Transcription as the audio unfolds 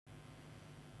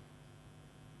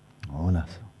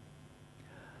Yes.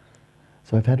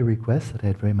 So I've had a request that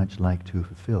I'd very much like to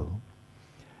fulfill,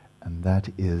 and that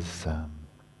is,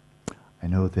 I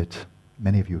know that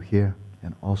many of you here,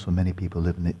 and also many people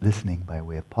listening by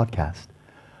way of podcast,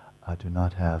 do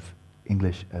not have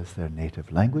English as their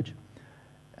native language,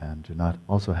 and do not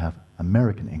also have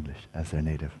American English as their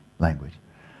native language.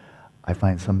 I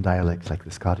find some dialects, like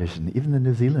the Scottish and even the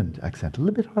New Zealand accent, a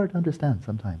little bit hard to understand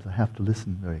sometimes. I have to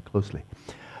listen very closely.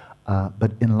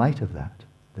 But in light of that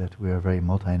we are very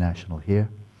multinational here,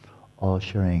 all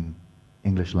sharing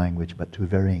English language, but to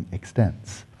varying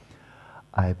extents,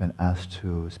 I've been asked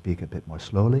to speak a bit more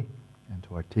slowly and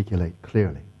to articulate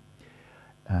clearly.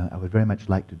 I would very much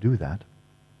like to do that.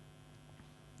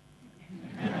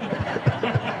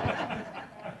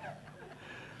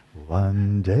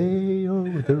 One day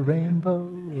over the rainbow.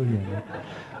 You know.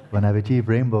 When I've achieved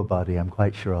rainbow body, I'm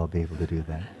quite sure I'll be able to do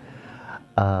that.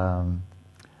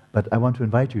 But I want to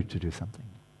invite you to do something.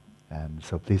 And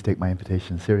so please take my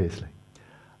invitation seriously.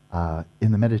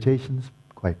 In the meditations,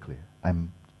 quite clear.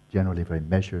 I'm generally very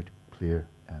measured, clear,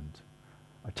 and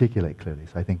articulate clearly.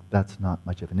 So I think that's not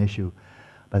much of an issue.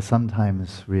 But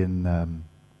sometimes we kind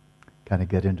of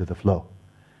get into the flow.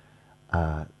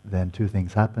 Then two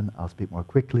things happen. I'll speak more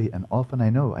quickly, and often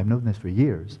I've known this for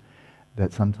years,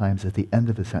 that sometimes at the end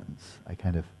of a sentence, I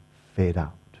kind of fade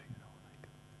out.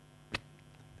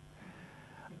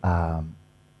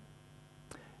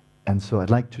 And so I'd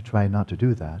like to try not to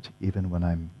do that, even when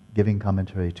I'm giving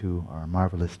commentary to our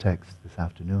marvelous text this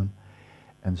afternoon.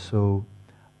 And so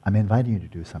I'm inviting you to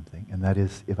do something, and that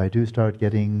is, if I do start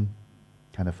getting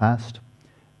kind of fast,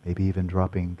 maybe even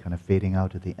dropping, kind of fading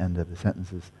out at the end of the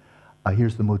sentences,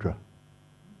 here's the mudra.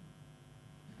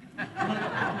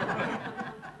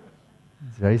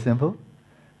 It's very simple.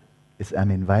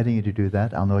 I'm inviting you to do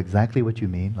that. I'll know exactly what you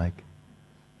mean, like,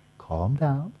 calm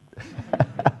down.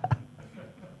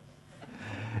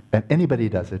 And anybody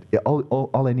does it.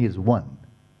 All I need is one,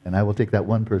 and I will take that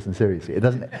one person seriously.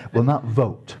 Will not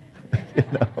vote. You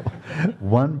know?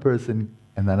 One person,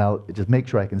 and then I'll just make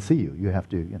sure I can see you. You have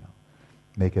to,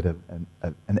 make it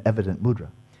an evident mudra.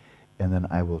 And then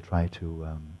I will try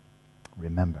to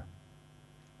remember.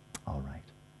 All right.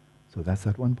 So that's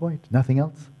at one point. Nothing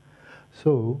else.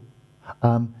 So,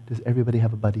 does everybody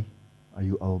have a buddy? Are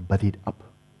you all buddied up?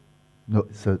 No.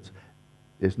 So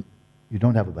you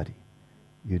don't have a buddy.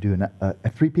 You do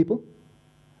 3 people.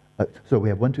 So we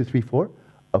have 1, 2, 3, 4.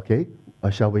 Okay.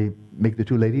 Shall we make the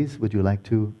 2 ladies? Would you like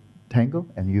to tango?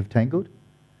 And you've tangoed.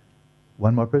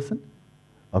 1 more person.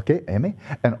 Okay, Amy.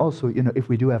 And also, if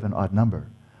we do have an odd number,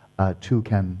 2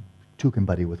 can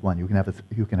buddy with 1. You can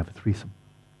have a threesome.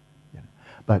 Yeah.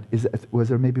 But was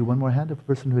there maybe 1 more hand of a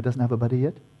person who doesn't have a buddy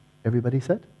yet? Everybody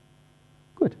said?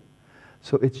 Good.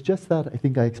 So it's just that, I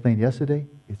think I explained yesterday,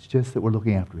 it's just that we're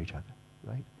looking after each other,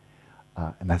 right?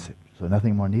 And that's it. So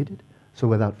nothing more needed. So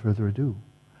without further ado,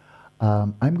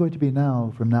 I'm going to be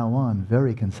from now on,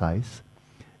 very concise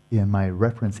in my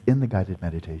reference in the guided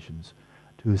meditations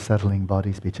to settling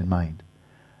body, speech, and mind.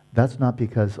 That's not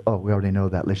because, we already know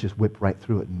that, let's just whip right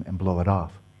through it and blow it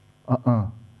off.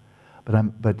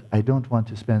 But I don't want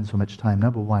to spend so much time.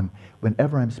 Number one,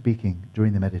 whenever I'm speaking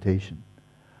during the meditation,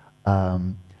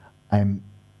 I'm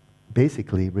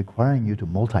basically requiring you to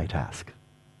multitask.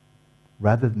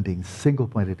 Rather than being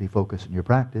single-pointedly focused in your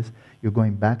practice, you're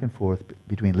going back and forth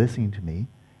between listening to me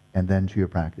and then to your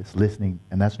practice, listening,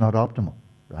 and that's not optimal,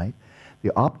 right? The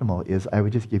optimal is I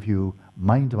would just give you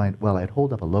mind-to-mind, I'd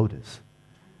hold up a lotus,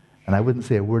 and I wouldn't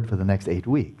say a word for the next 8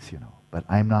 weeks, but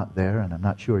I'm not there, and I'm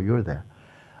not sure you're there.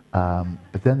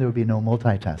 But then there would be no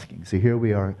multitasking. So here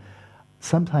we are.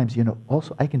 Sometimes,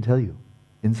 also I can tell you,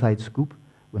 inside scoop,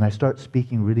 when I start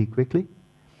speaking really quickly,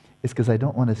 it's because I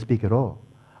don't want to speak at all.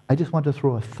 I just want to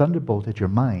throw a thunderbolt at your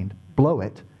mind, blow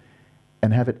it,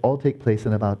 and have it all take place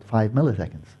in about 5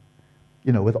 milliseconds.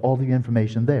 With all the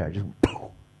information there. Just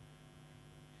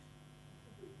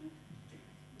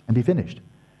and be finished.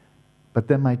 But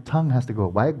then my tongue has to go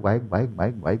wag, wag, wag,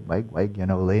 wag, wag, wag, wag,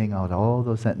 laying out all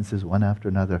those sentences one after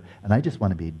another. And I just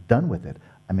want to be done with it.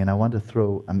 I want to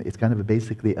throw, it's kind of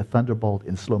basically a thunderbolt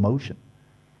in slow motion,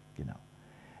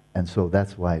 And so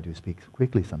that's why I do speak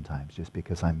quickly sometimes, just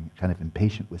because I'm kind of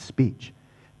impatient with speech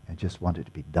and just want it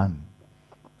to be done.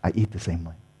 I eat the same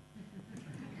way.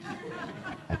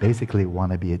 I basically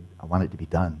want it to be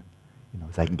done,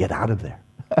 so I can get out of there.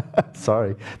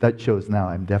 Sorry, that shows now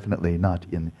I'm definitely not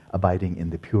abiding in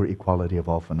the pure equality of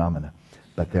all phenomena.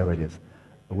 But there it is.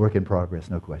 A work in progress,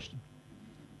 no question.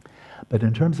 But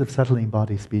in terms of settling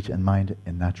body, speech, and mind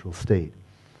in natural state,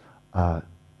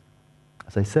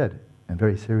 as I said, and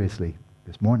very seriously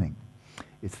this morning,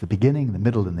 it's the beginning, the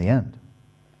middle, and the end.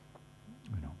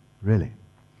 really.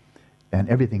 And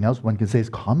everything else one can say is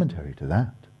commentary to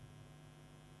that.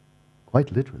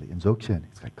 Quite literally, in Dzogchen,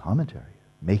 it's like commentary,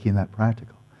 making that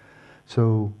practical.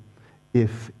 So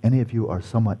if any of you are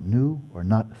somewhat new or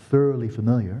not thoroughly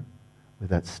familiar with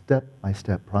that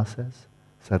step-by-step process,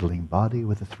 settling body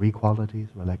with the three qualities,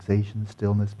 relaxation,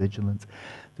 stillness, vigilance,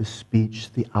 the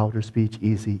speech, the outer speech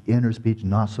easy, inner speech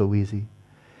not so easy,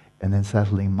 and then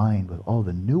settling mind with all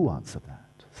the nuance of that,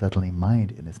 settling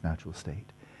mind in its natural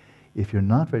state. If you're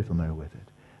not very familiar with it,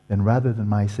 then rather than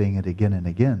my saying it again and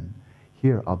again,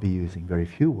 here I'll be using very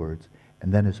few words,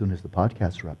 and then as soon as the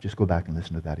podcasts are up, just go back and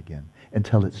listen to that again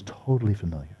until it's totally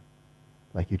familiar.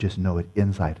 Like you just know it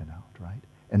inside and out, right?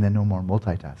 And then no more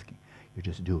multitasking. You're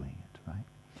just doing it, right?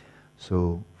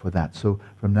 So for that. So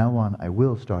from now on, I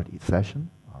will start each session,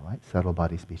 all right? Settle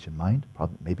body, speech, and mind.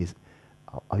 Probably, maybe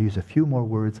I'll use a few more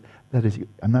words. That is,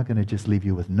 I'm not going to just leave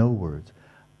you with no words.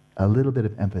 A little bit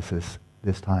of emphasis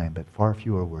this time, but far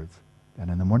fewer words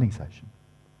than in the morning session.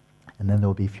 And then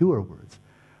there'll be fewer words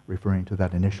referring to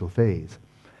that initial phase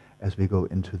as we go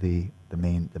into the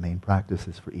main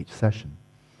practices for each session.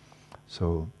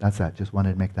 So that's that. Just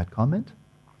wanted to make that comment.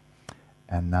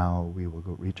 And now we will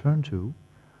return to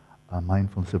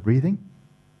mindfulness of breathing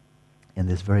in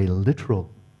this very literal,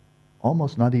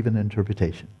 almost not even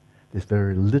interpretation, this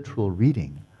very literal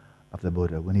reading of the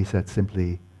Buddha when he said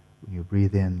simply, when you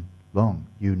breathe in long,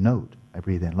 you note, I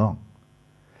breathe in long.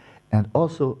 And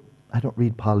also, I don't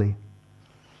read Pali,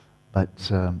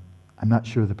 but I'm not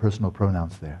sure the personal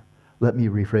pronouns there. Let me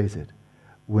rephrase it.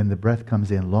 When the breath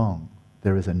comes in long,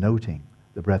 there is a noting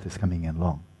the breath is coming in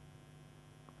long.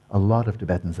 A lot of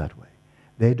Tibetans that way.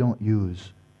 They don't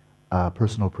use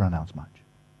personal pronouns much.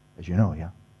 As you know, yeah?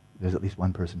 There's at least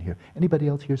one person here. Anybody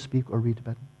else here speak or read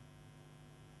Tibetan?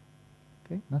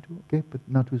 Okay, Natu? Okay, but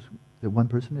Natu's, the one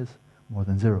person is more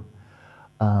than zero.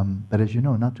 But as you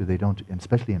know, Natu, they don't,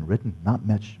 especially in written, not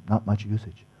much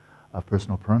usage of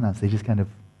personal pronouns. They just kind of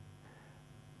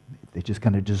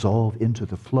dissolve into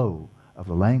the flow of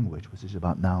the language, which is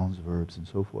about nouns, verbs, and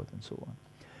so forth and so on.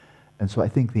 And so I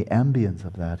think the ambience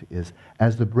of that is,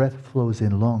 as the breath flows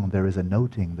in long, there is a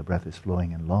noting the breath is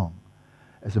flowing in long.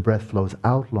 As the breath flows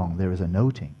out long, there is a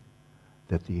noting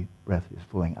that the breath is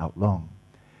flowing out long.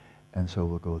 And so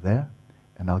we'll go there,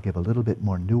 and I'll give a little bit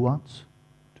more nuance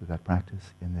to that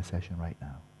practice in this session right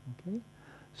now. Okay?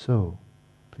 So,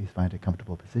 please find a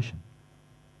comfortable position.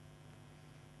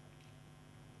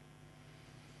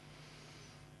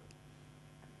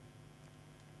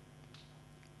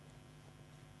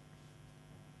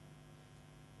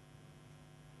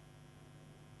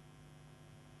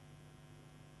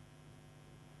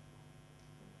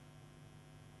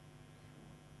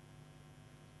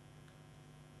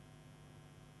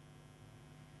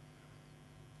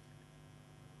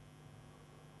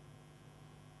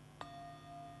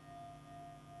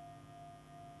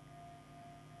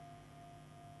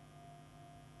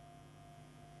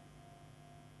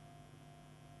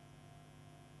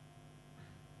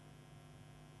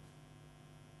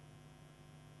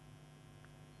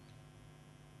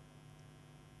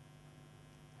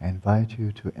 I invite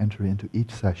you to enter into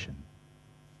each session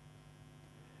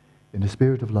in the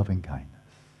spirit of loving kindness,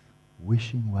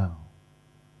 wishing well.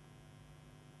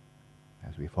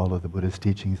 As we follow the Buddha's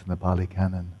teachings in the Pali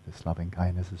canon, this loving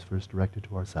kindness is first directed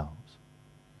to ourselves.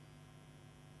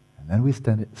 And then we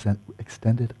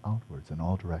extend it outwards in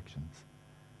all directions,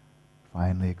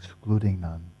 finally excluding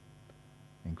none,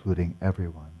 including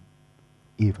everyone,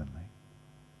 evenly.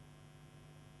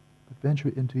 But venture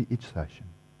into each session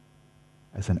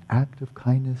as an act of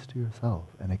kindness to yourself,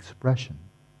 an expression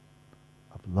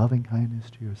of loving kindness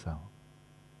to yourself,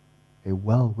 a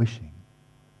well-wishing,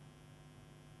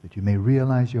 that you may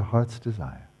realize your heart's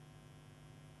desire,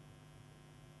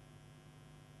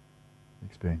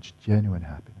 experience genuine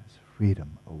happiness,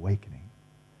 freedom, awakening,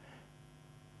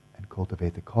 and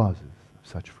cultivate the causes of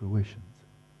such fruitions.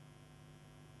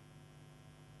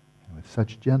 And with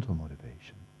such gentle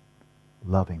motivation,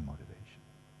 loving motivation,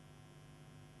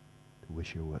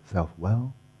 wish yourself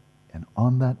well, and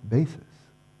on that basis,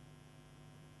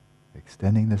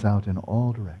 extending this out in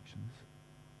all directions,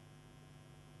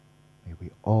 may we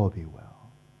all be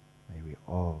well. May we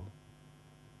all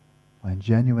find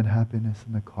genuine happiness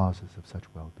in the causes of such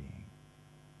well-being.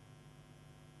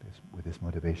 With this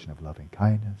motivation of loving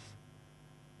kindness,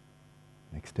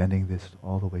 and extending this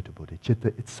all the way to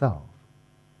bodhicitta itself,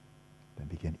 then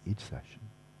begin each session.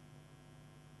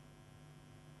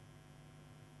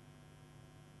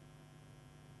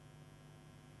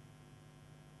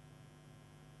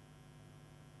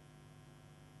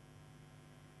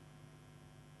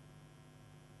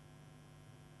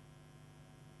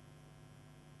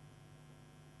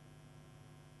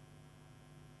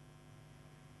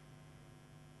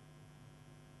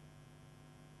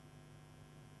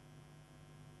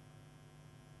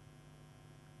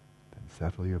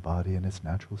 settle your body in its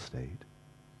natural state,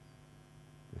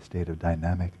 the state of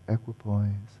dynamic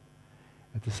equipoise,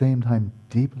 at the same time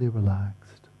deeply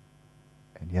relaxed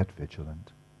and yet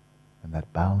vigilant, and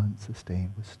that balance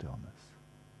sustained with stillness.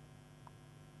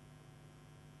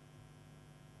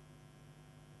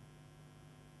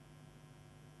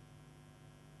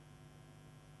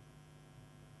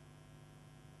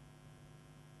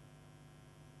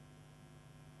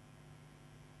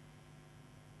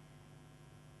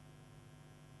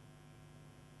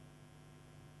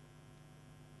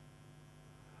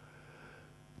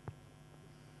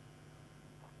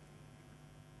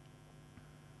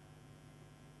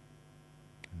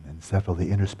 And settle the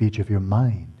inner speech of your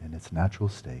mind in its natural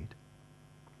state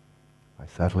by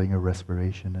settling your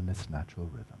respiration in its natural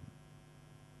rhythm.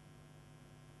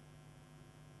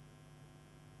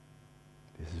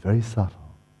 This is very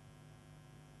subtle,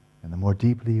 and the more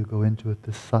deeply you go into it,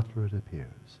 the subtler it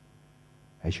appears,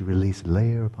 as you release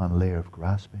layer upon layer of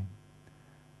grasping,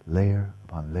 layer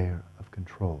upon layer of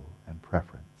control and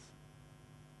preference,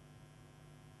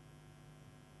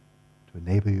 to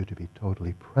enable you to be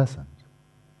totally present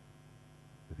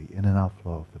with the in and out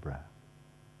flow of the breath,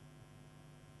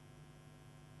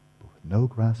 but with no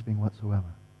grasping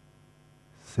whatsoever,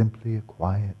 simply a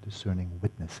quiet, discerning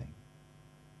witnessing.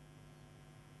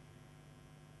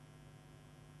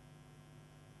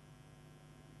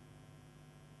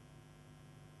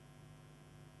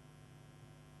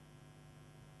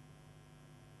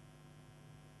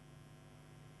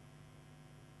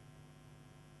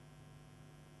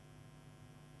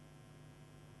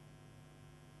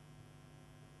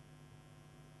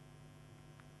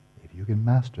 You can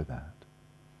master that.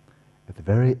 At the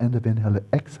very end of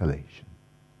exhalation,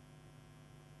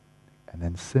 and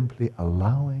then simply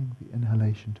allowing the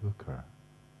inhalation to occur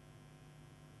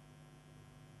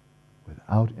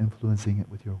without influencing it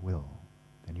with your will,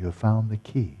 then you have found the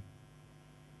key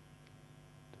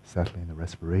to settling the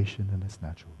respiration in its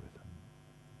natural rhythm.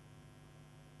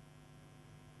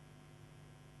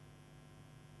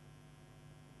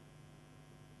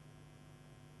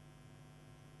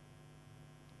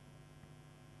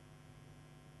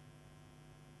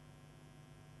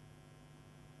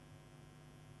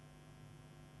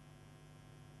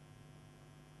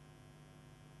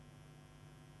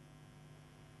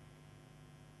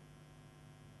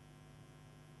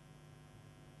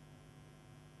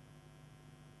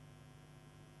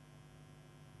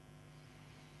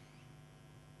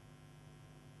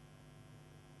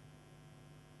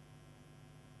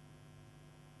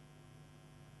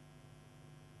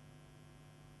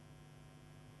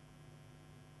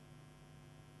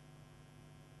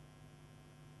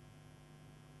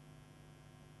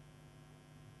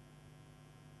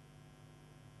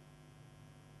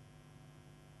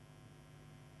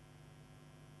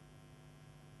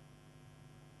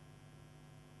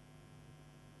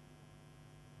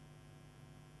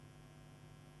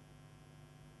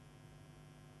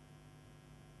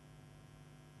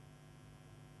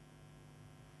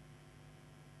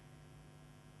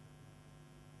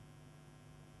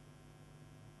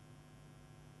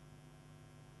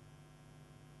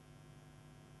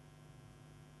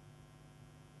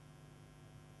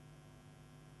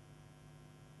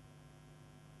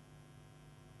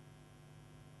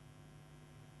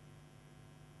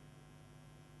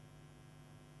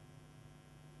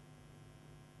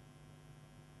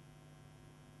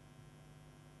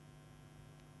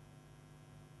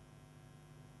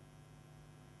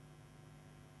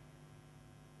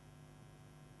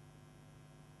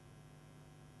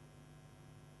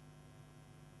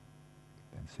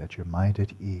 Set your mind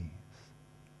at ease,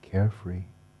 carefree,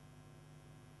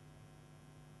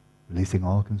 releasing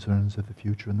all concerns of the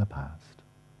future and the past.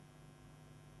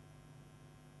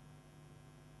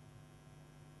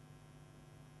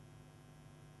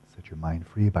 Set your mind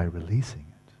free by releasing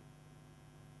it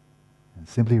and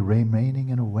simply remaining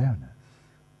in awareness,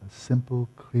 a simple,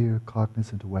 clear,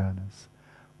 cognizant awareness,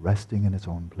 resting in its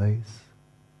own place,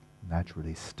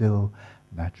 naturally still,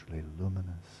 naturally luminous.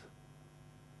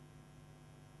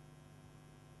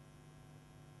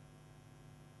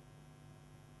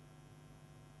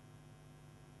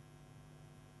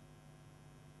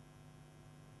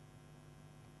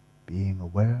 Being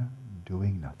aware,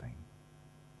 doing nothing.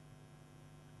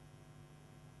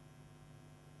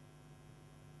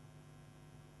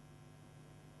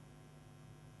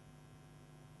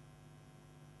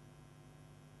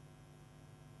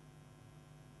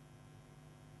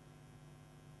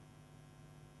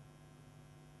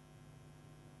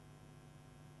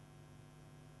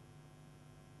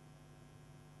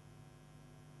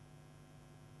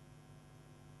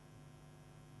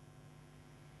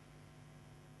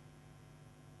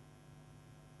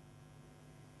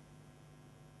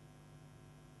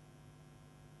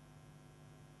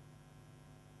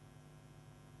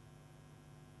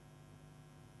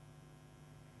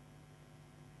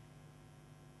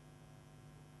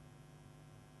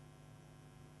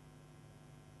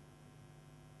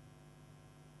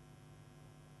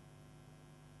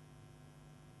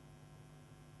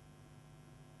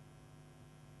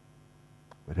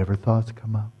 Whatever thoughts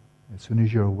come up, as soon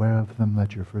as you're aware of them,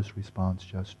 let your first response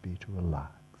just be to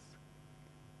relax,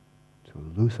 to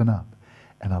loosen up,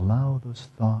 and allow those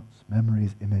thoughts,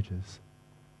 memories, images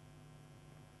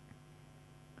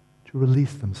to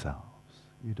release themselves.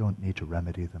 You don't need to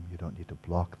remedy them, you don't need to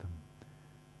block them,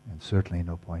 and certainly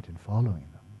no point in following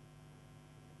them.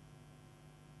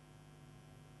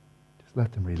 Just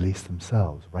let them release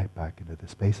themselves right back into the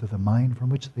space of the mind from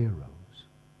which they arose.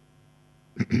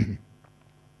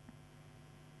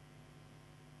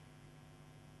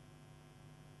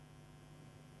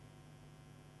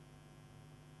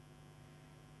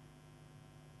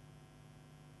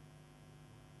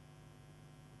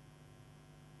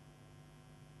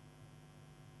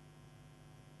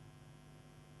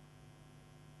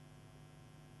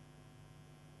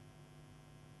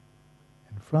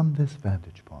 From this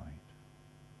vantage point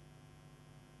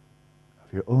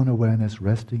of your own awareness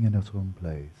resting in its own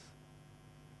place,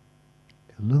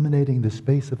 illuminating the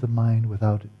space of the mind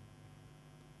without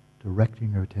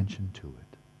directing your attention to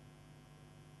it,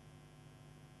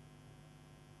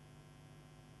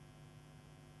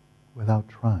 without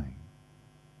trying,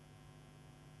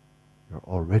 you're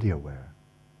already aware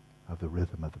of the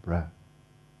rhythm of the breath.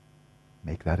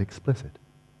 Make that explicit.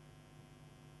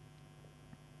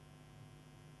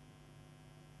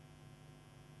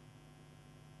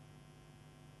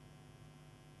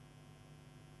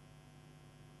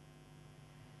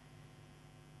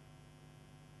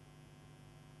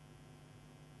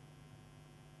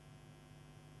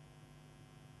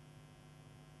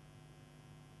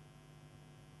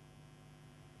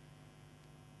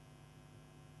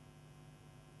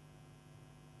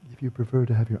 If you prefer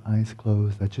to have your eyes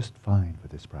closed, that's just fine for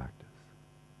this practice.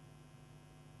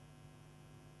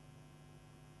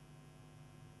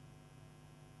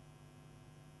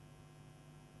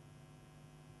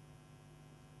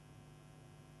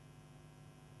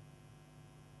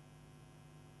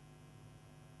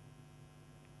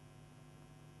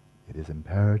 It is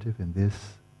imperative in this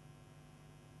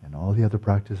and all the other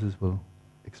practices we'll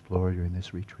explore during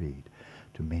this retreat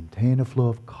to maintain a flow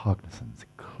of cognizance,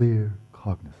 clear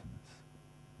cognizance,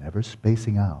 never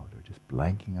spacing out or just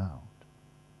blanking out.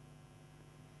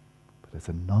 But it's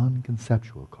a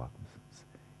non-conceptual cognizance.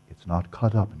 It's not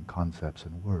caught up in concepts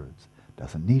and words.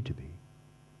 Doesn't need to be.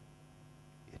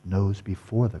 It knows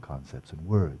before the concepts and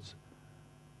words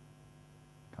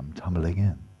come tumbling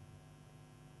in.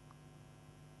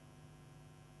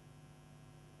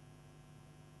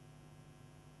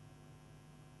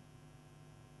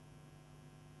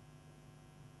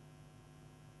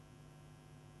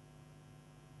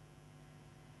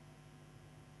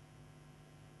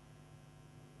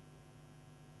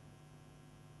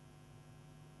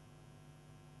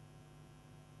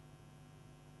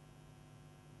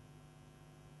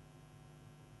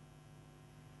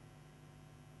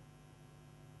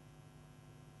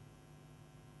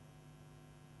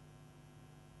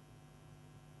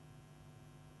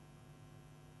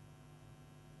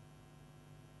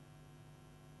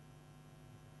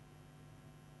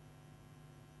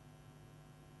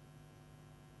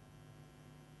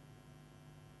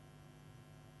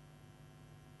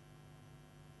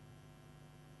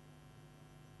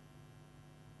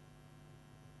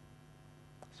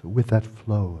 So with that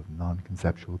flow of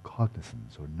non-conceptual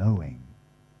cognizance or knowing,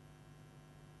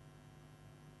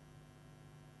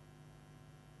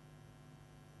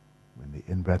 when the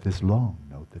in-breath is long,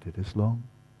 note that it is long.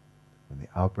 When the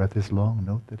out-breath is long,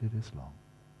 note that it is long.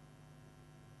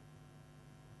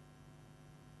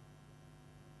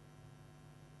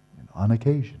 And on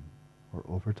occasion, or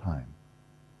over time,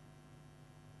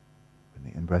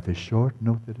 when the in-breath is short,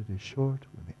 note that it is short.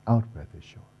 When the out-breath is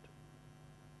short,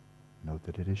 note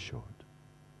that it is short.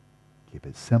 Keep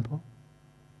it simple,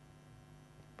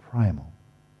 primal.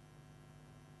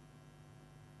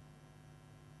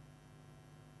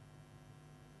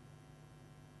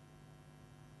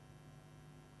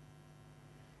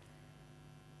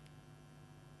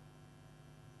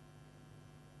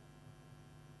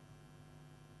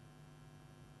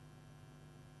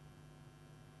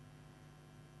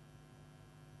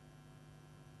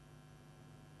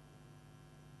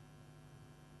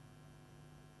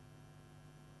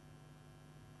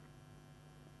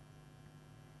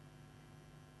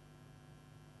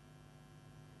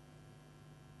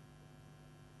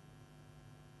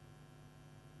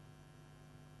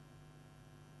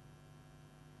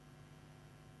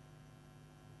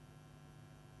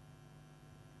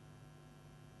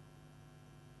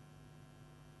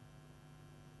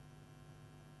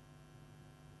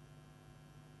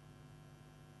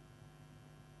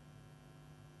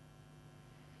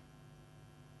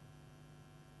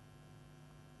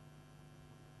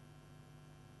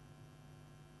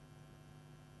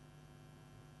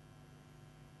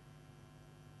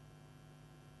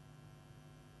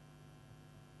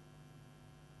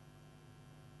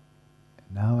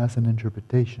 Now, as an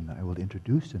interpretation, I will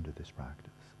introduce into this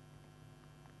practice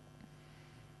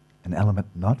an element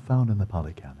not found in the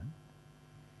Pali canon,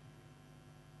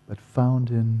 but found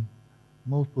in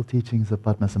multiple teachings of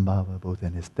Padmasambhava, both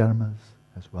in his dharmas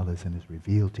as well as in his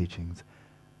revealed teachings,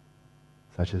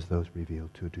 such as those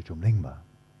revealed to Dudjom Lingpa.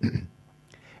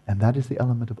 And that is the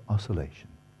element of oscillation.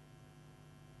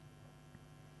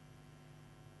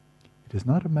 It is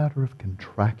not a matter of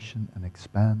contraction and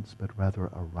expanse, but rather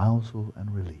arousal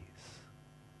and release.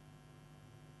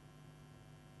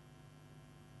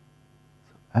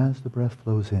 So as the breath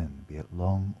flows in, be it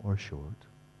long or short,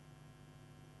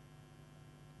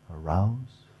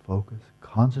 arouse, focus,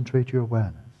 concentrate your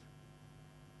awareness.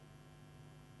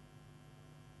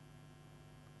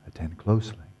 Attend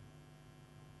closely.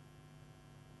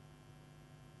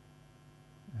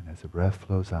 And as the breath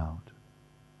flows out,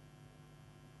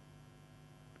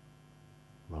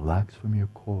 relax from your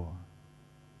core.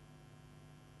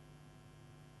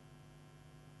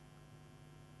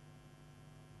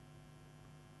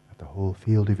 Let the whole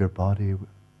field of your body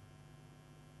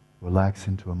relax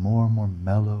into a more and more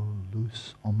mellow,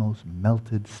 loose, almost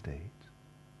melted state.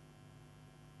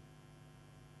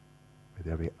 With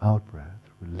every out-breath,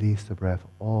 release the breath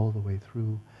all the way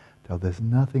through till there's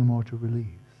nothing more to release.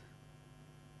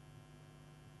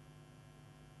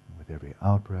 And with every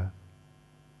out-breath,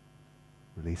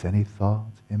 release any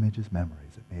thoughts, images,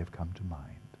 memories that may have come to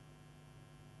mind.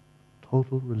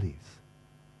 Total release.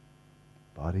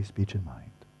 Body, speech, and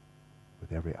mind.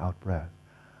 With every out-breath,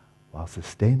 while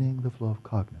sustaining the flow of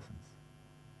cognizance.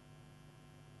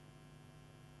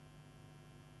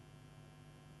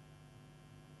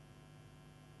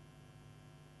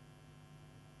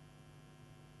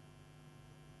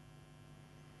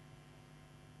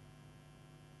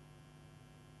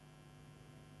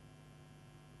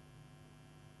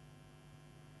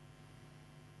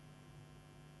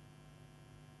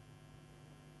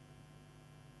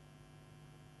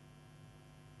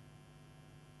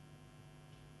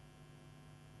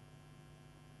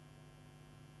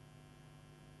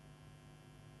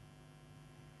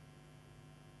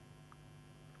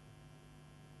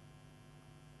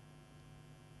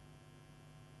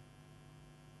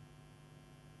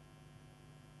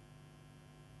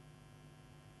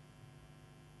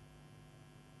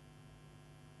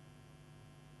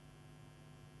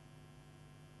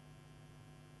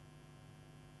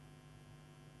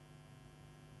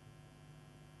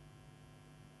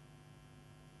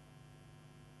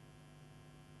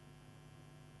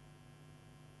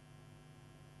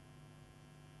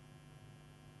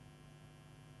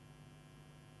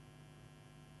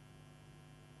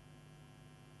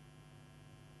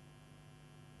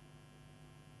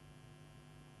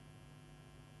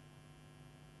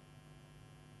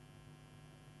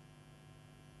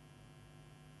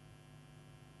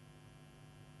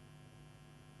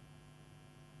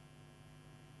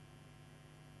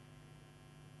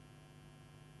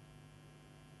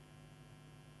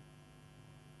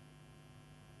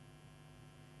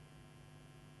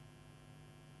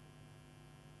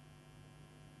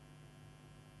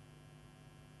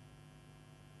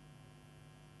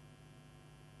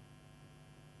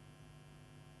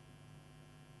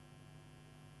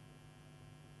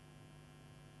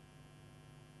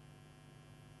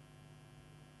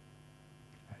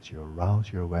 As you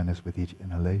arouse your awareness with each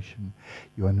inhalation,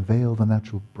 you unveil the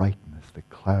natural brightness, the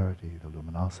clarity, the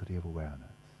luminosity of awareness.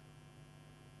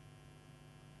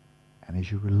 And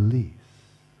as you release,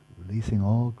 releasing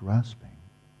all grasping,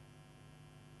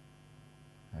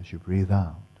 as you breathe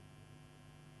out,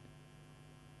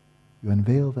 you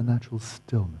unveil the natural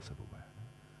stillness of awareness.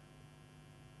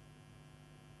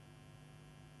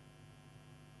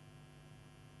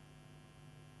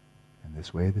 In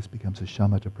this way, this becomes a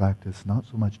shamatha practice, not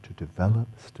so much to develop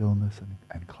stillness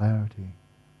and clarity,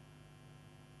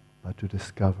 but to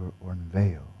discover or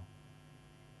unveil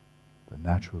the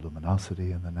natural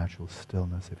luminosity and the natural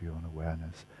stillness of your own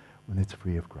awareness when it's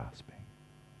free of grasping.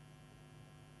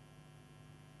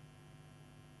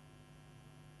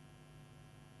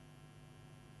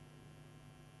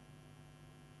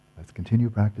 Let's continue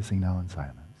practicing now in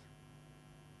silence.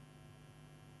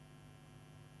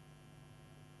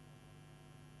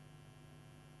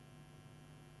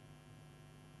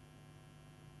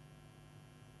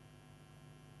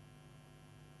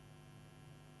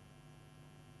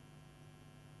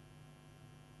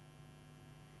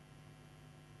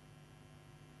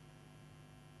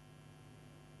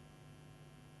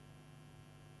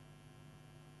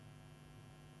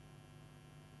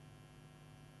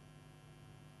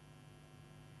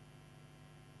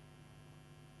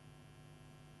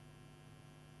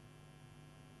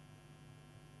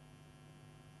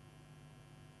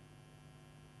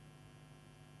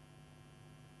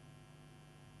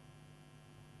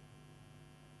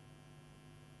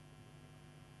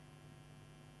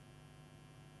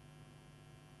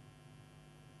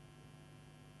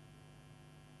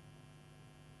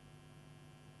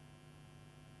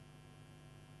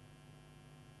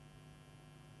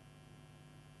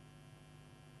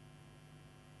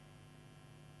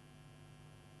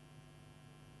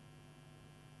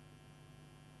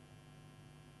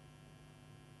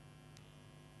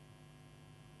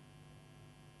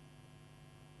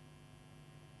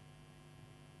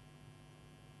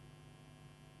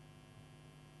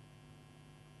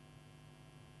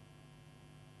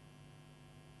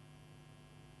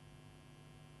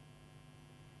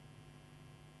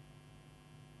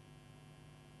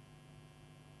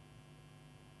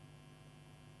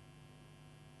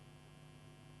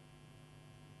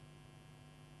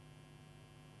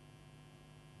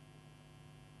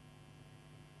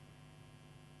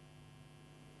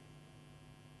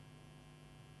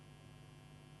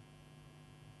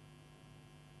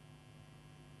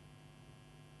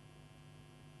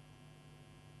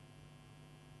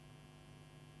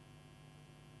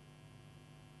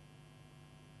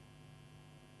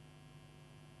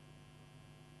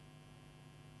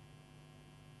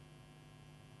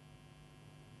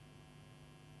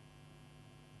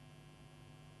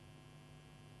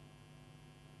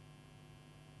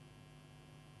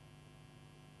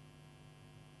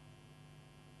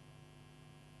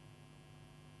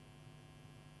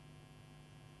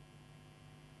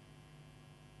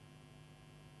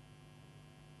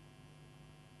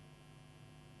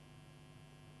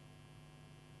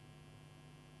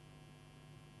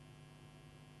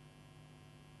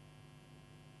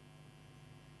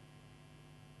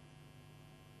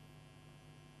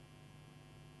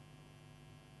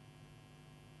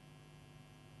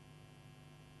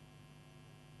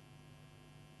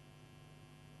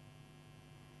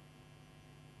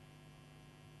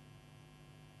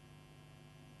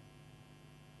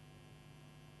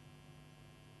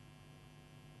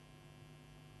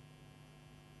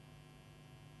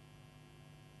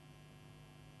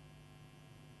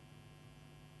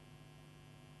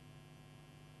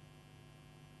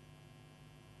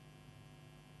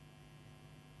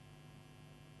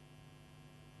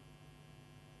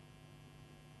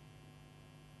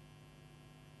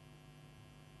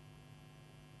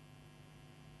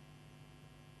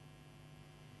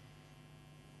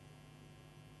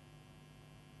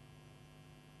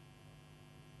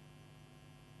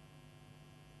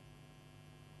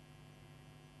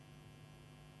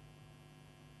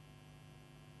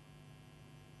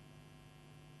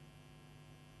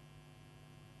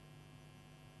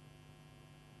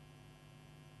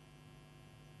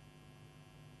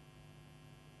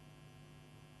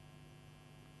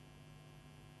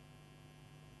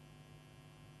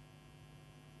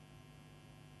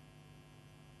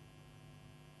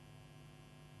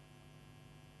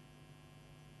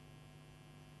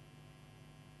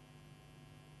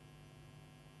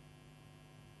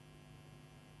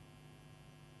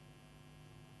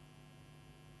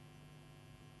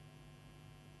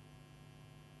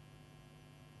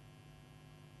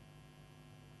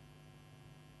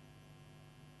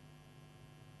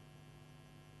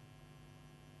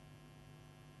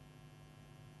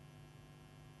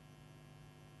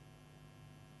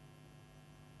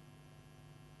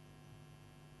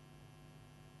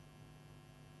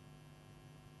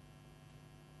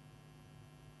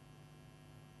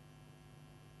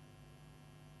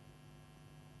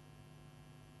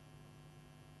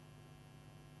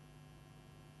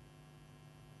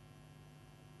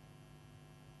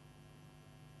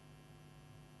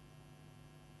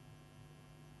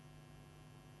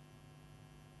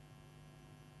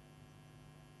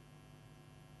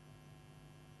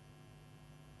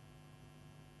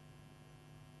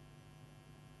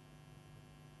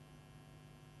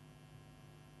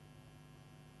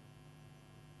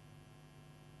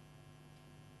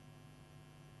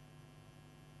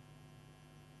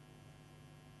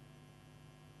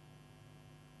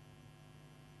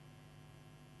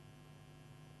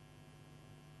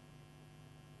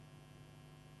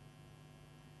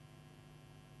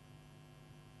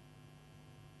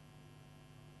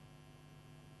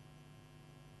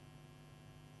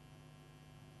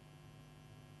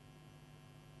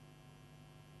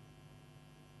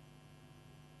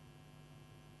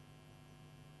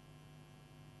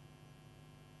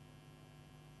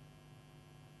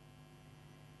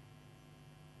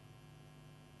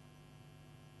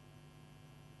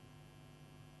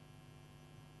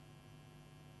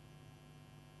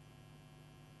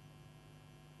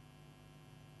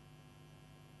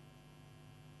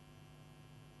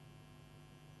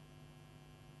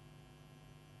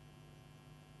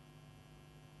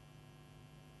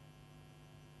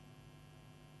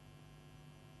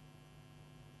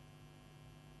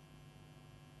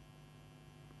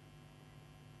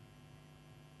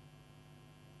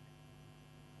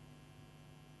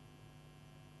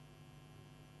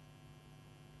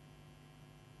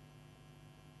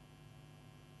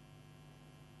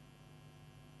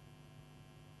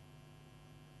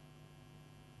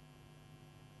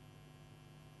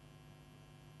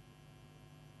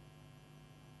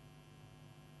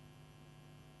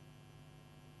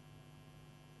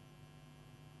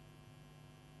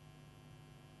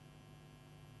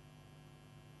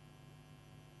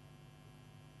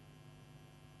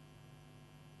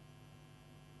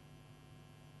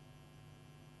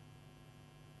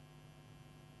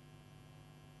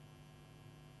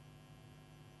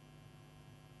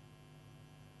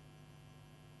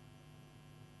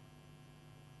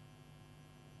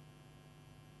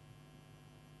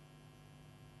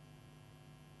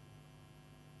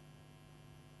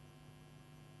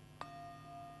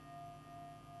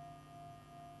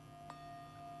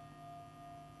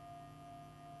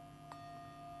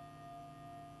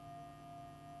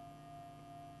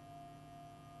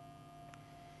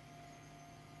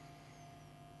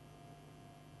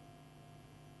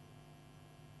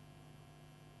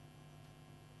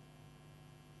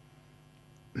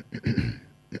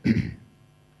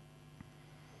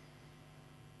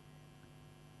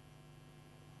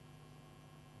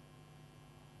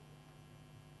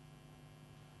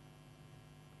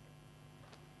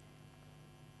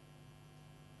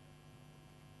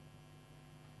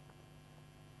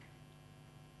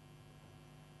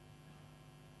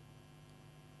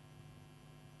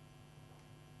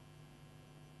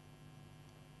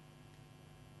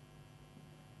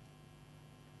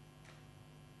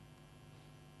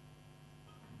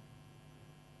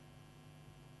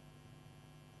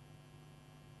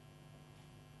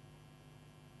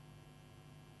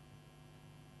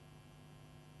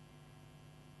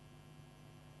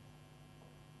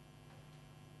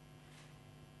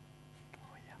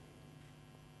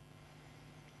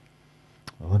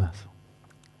 Onasu.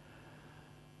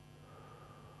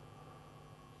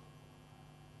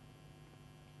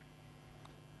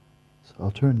 So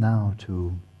I'll turn now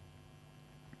to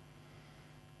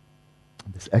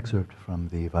this excerpt from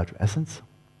the Vajra Essence.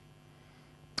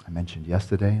 I mentioned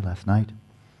last night,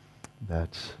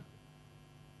 that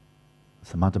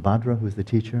Samantabhadra, who is the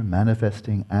teacher,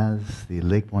 manifesting as the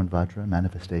lake-born Vajra,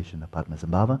 manifestation of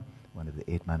Padmasambhava, one of the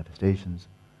 8 manifestations,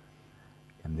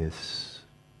 in this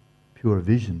pure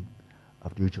vision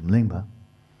of Dudjom Lingpa.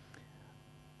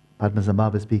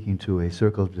 Padmasambhava is speaking to a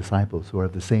circle of disciples who are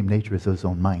of the same nature as his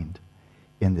own mind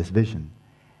in this vision.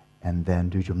 And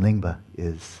then Dudjom Lingpa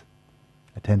is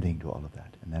attending to all of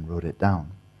that, and then wrote it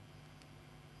down.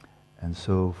 And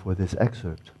so for this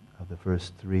excerpt of the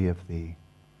first 3 of the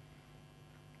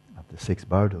 6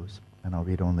 bardos, and I'll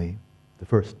read only the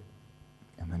first,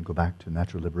 and then go back to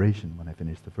natural liberation when I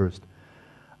finish the first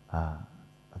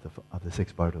of the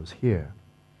 6 bardos here.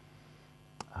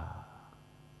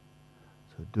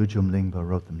 So Dudjom Lingpa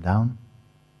wrote them down,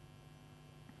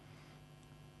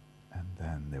 and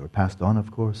then they were passed on,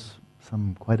 of course,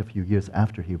 quite a few years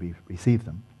after he received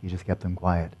them. He just kept them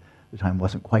quiet. The time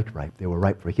wasn't quite ripe. They were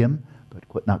ripe for him,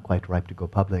 but not quite ripe to go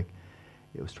public.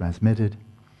 It was transmitted.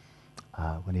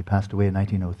 When he passed away in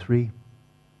 1903,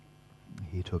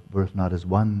 he took birth not as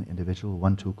one individual,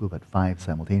 one tulku, but 5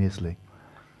 simultaneously.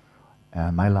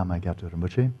 And my Lama Gyatso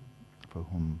Rinpoche, for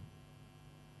whom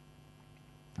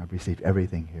I've received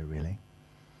everything here, really.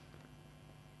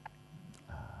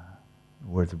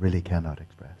 Words really cannot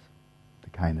express the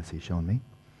kindness he's shown me.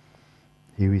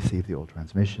 He received the old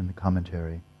transmission, the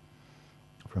commentary,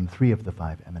 from 3 of the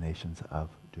 5 emanations of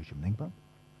Dudjom Lingpa,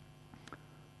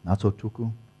 Natso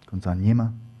Tuku, Kunsan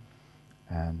Nyima,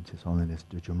 and His Holiness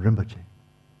Dudjom Rinpoche.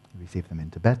 He received them in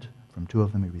Tibet. From 2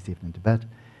 of them he received in Tibet,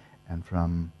 and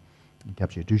from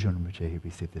Gyatso Dudjom Rinpoche he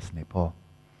received this in Nepal.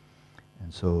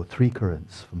 And so 3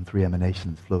 currents from 3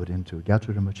 emanations flowed into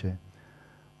Gyatso Rinpoche,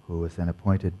 who was then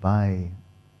appointed by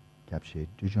Gyatso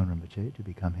Dudjom Rinpoche to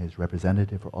become his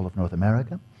representative for all of North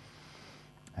America,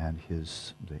 and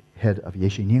the head of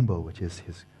Yeshe Nyingbo, which is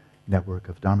his network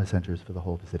of Dharma centers for the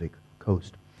whole Pacific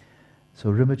coast. So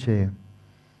Rinpoche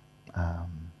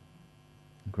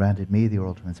granted me the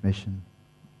oral transmission,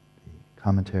 the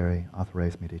commentary,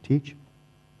 authorized me to teach.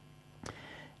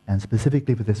 And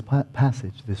specifically for this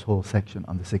passage, this whole section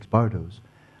on the 6 bardos,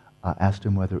 asked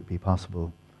him whether it would be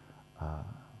possible,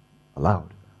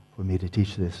 allowed, for me to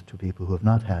teach this to people who have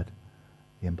not had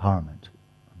the empowerment,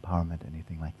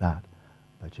 anything like that,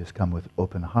 but just come with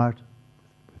open heart,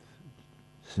 with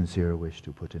sincere wish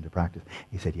to put into practice.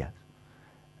 He said yes.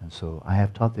 And so I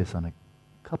have taught this on a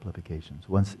couple of occasions,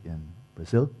 once in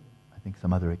Brazil, I think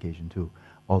some other occasion too,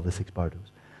 all the 6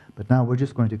 bardos. But now we're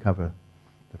just going to cover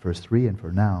the first 3, and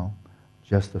for now,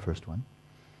 just the first one.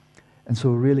 And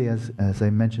so really, as I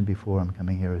mentioned before, I'm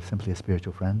coming here as simply a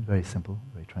spiritual friend, very simple,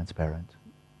 very transparent,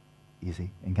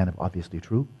 easy, and kind of obviously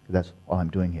true, because that's all I'm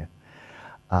doing here.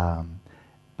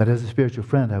 But as a spiritual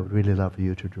friend, I would really love for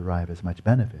you to derive as much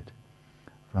benefit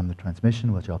from the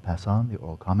transmission, which I'll pass on, the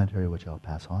oral commentary, which I'll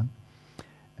pass on,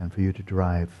 and for you to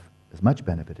derive as much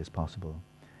benefit as possible.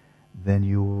 Then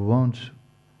you won't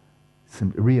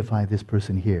reify this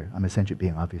person here. I'm a sentient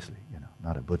being, obviously,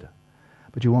 not a Buddha.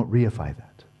 But you won't reify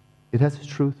that. It has its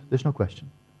truth, there's no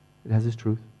question. It has its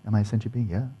truth. Am I a sentient being?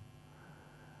 Yeah.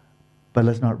 But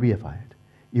let's not reify it.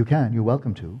 You can, you're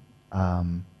welcome to.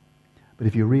 But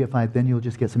if you reify it, then you'll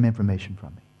just get some information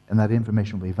from me. And that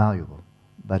information will be valuable.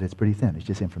 But it's pretty thin, it's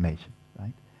just information,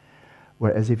 right?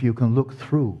 Whereas if you can look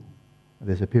through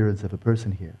this appearance of a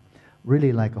person here,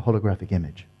 really like a holographic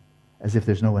image, as if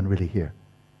there's no one really here.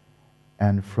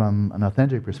 And from an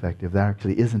authentic perspective, there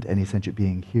actually isn't any sentient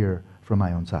being here from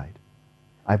my own side.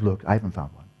 I've looked, I haven't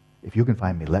found one. If you can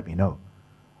find me, let me know.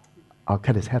 I'll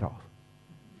cut his head off.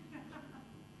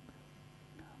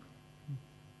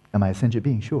 Am I a sentient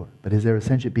being? Sure. But is there a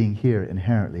sentient being here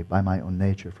inherently by my own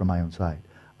nature, from my own side?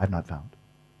 I've not found.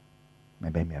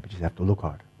 Maybe I just have to look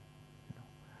harder.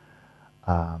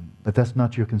 But that's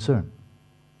not your concern.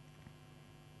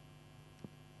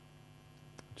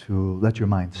 To let your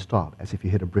mind stop as if you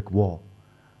hit a brick wall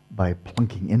by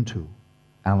plunking into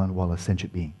Alan Wallace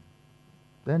sentient being.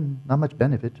 Then not much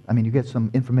benefit. I mean, you get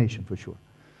some information for sure.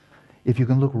 If you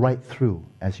can look right through,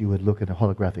 as you would look at a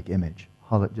holographic image,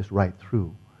 just right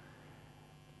through,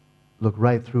 look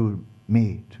right through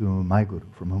me to my Guru,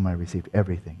 from whom I received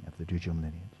everything of the Dudjom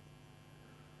lineage.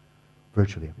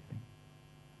 Virtually everything.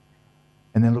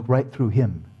 And then look right through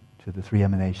him to the 3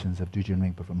 emanations of Dudjom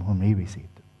Lingpa, from whom he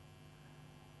received them.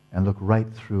 And look right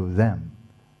through them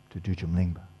to Dudjom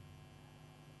Lingpa.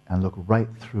 And look right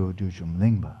through Dudjom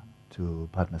Lingpa to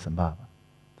Padmasambhava,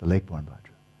 the lake-born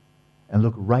Vajra, and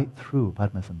look right through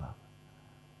Padmasambhava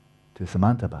to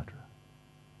Samantabhadra,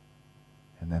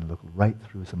 and then look right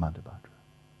through Samantabhadra.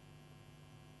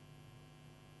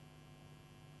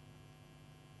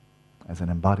 As an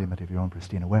embodiment of your own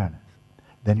pristine awareness,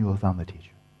 then you will have found the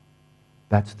teacher.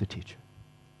 That's the teacher.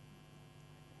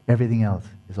 Everything else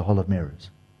is a hall of mirrors.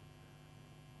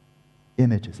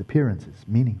 Images, appearances,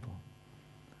 meaningful,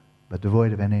 but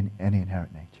devoid of any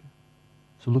inherent nature.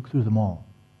 So look through them all.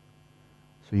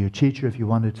 So your teacher, if you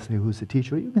wanted to say who's the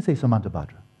teacher, you can say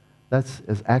Samantabhadra. That's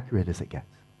as accurate as it gets.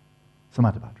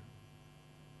 Samantabhadra.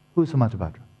 Who's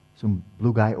Samantabhadra? Some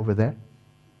blue guy over there?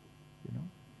 You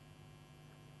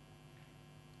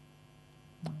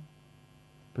know?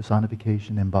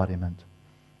 Personification, embodiment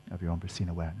of your own pristine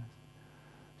awareness.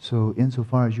 So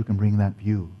insofar as you can bring that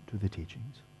view to the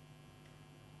teachings,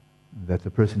 that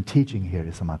the person teaching here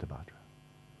is Samantabhadra.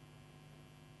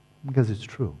 Because it's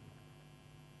true.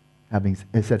 Having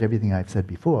said everything I've said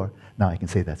before, now I can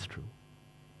say that's true.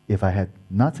 If I had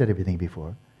not said everything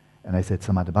before, and I said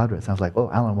Samantabhadra, it sounds like, oh,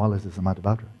 Alan Wallace is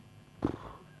Samantabhadra.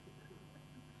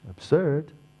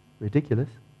 Absurd, ridiculous,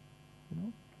 you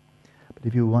know. But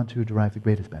if you want to derive the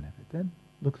greatest benefit, then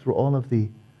look through all of the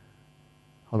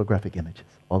holographic images,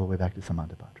 all the way back to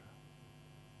Samantabhadra,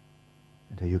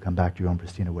 until you come back to your own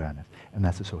pristine awareness. And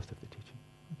that's the source of the teaching.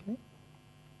 Okay?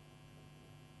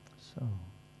 So.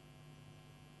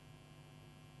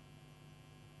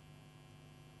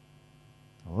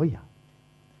 Oh yeah.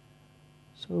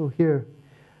 So here,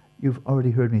 you've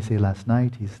already heard me say last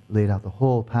night, he's laid out the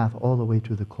whole path all the way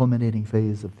to the culminating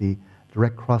phase of the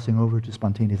direct crossing over to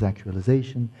spontaneous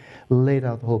actualization, laid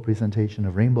out the whole presentation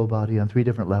of rainbow body on 3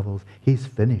 different levels. He's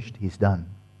finished, he's done.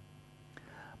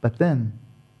 But then,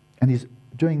 and he's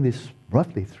doing this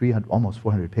roughly 300, almost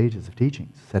 400 pages of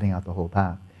teachings, setting out the whole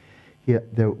path.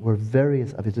 There were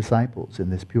various of his disciples in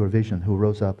this pure vision who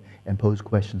rose up and posed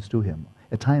questions to him,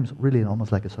 at times really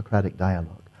almost like a Socratic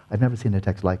dialogue. I've never seen a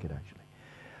text like it,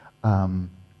 actually.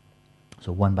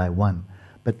 So one by one.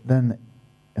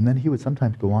 And then he would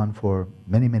sometimes go on for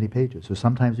many, many pages. So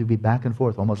sometimes he'd be back and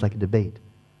forth, almost like a debate.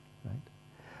 Right?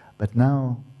 But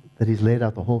now that he's laid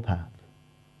out the whole path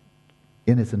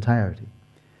in its entirety,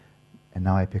 and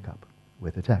now I pick up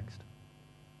with the text.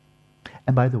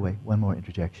 And by the way, one more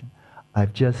interjection.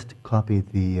 I've just copied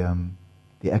the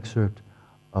excerpt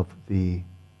of the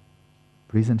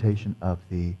presentation of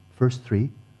the first 3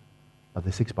 of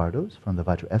the 6 bardos from the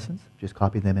Vajra Essence. Just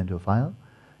copied them into a file.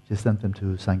 Just sent them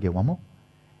to Sangye Wamo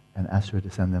and asked her to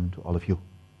send them to all of you.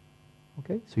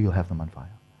 Okay? So you'll have them on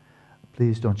file.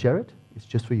 Please don't share it. It's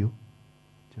just for you.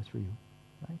 Just for you.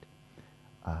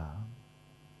 Right?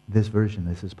 This version,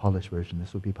 this is polished version,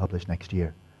 this will be published next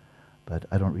year. But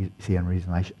I don't see any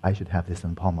reason I should have this in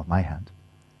the palm of my hand,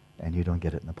 and you don't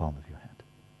get it in the palm of your hand.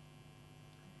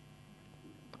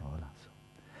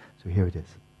 So here it is.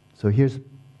 So here's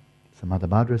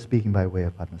Samantabhadra speaking by way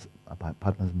of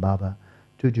Padmasambhava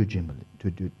to Dudjom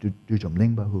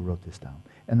Lingpa, who wrote this down.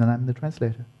 And then I'm the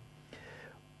translator.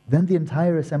 Then the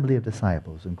entire assembly of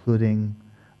disciples, including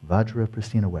Vajra of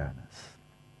pristine awareness,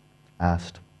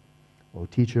 asked, O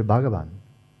teacher Bhagavan,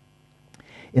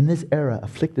 in this era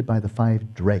afflicted by the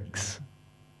 5 dregs,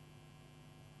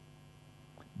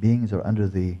 beings are under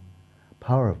the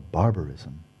power of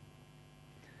barbarism.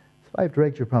 5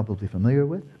 dregs you're probably familiar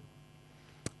with.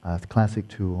 It's classic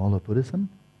to all of Buddhism.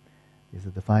 These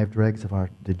are the 5 dregs of our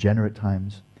degenerate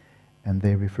times, and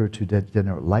they refer to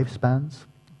degenerate lifespans,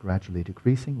 gradually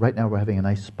decreasing. Right now we're having a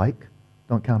nice spike.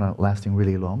 Don't count on it lasting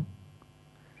really long.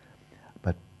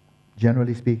 But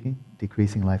generally speaking,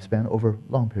 decreasing lifespan over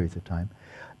long periods of time.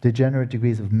 Degenerate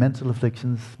degrees of mental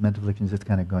afflictions just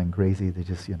kind of going crazy. They're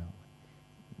just,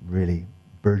 really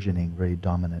burgeoning, very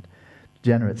dominant.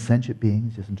 Degenerate sentient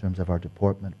beings, just in terms of our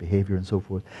deportment, behavior, and so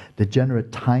forth.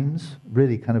 Degenerate times,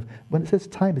 really kind of, when it says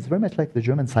time, it's very much like the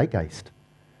German zeitgeist.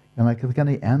 Like the kind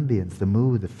of ambience, the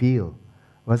mood, the feel.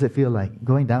 What does it feel like?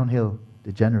 Going downhill,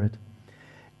 degenerate.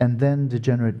 And then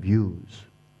degenerate views.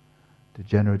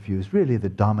 Degenerate views, really the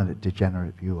dominant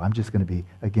degenerate view. I'm just going to be,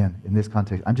 again, in this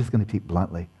context, I'm just going to speak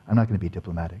bluntly. I'm not going to be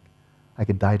diplomatic. I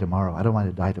could die tomorrow. I don't want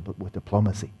to die with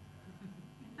diplomacy.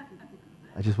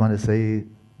 I just want to say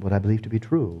what I believe to be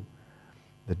true.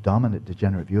 The dominant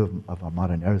degenerate view of our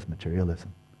modern era is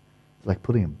materialism. It's like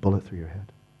putting a bullet through your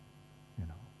head.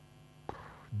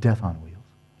 Death on wheels.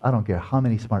 I don't care how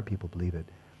many smart people believe it.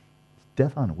 It's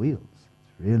death on wheels.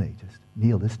 It's really just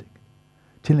nihilistic.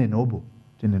 Tinlinobu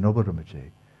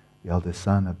Rinpoche, the eldest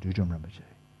son of Dudjom Rinpoche,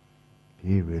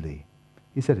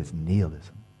 he said it's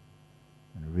nihilism,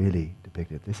 and really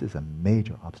depicted this is a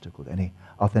major obstacle to any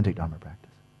authentic Dharma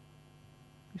practice.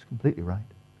 He's completely right.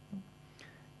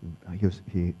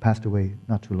 He passed away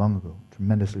not too long ago,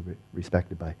 tremendously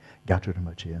respected by Gyatso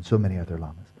Rinpoche and so many other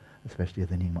lamas, especially of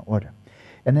the Nyingma order.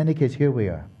 In any case, here we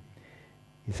are.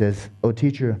 He says, O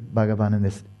teacher, Bhagavan, in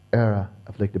this era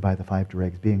afflicted by the five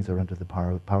dregs, beings are under the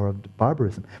power of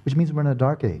barbarism, which means we're in a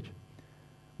dark age.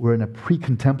 We're in a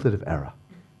pre-contemplative era.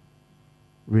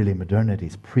 Really, modernity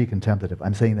is pre-contemplative.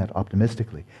 I'm saying that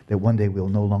optimistically, that one day we'll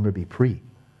no longer be pre.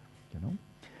 You know?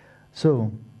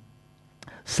 So,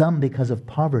 some, because of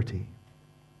poverty,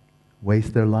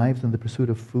 waste their lives in the pursuit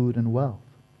of food and wealth.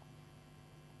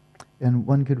 And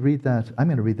one could read that, I'm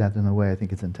going to read that in the way I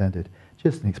think it's intended,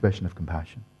 just an expression of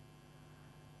compassion.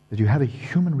 That you have a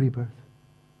human rebirth,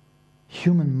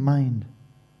 human mind,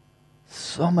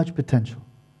 so much potential,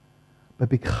 but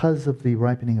because of the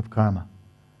ripening of karma,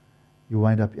 you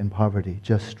wind up in poverty,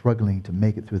 just struggling to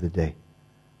make it through the day,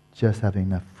 just having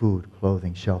enough food,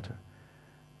 clothing, shelter.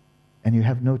 And you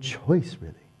have no choice,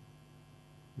 really.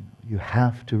 You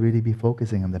have to really be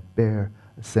focusing on the bare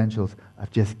essentials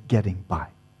of just getting by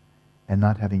and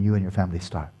not having you and your family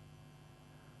starve.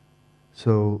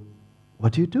 So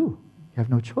what do? You have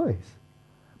no choice.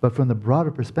 But from the broader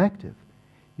perspective,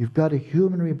 you've got a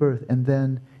human rebirth, and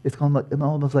then it's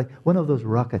almost like one of those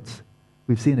rockets.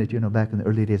 We've seen it, back in the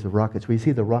early days of rockets, where you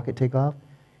see the rocket take off.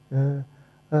 Didn't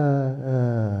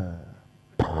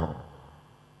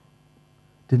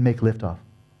make liftoff.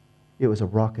 It was a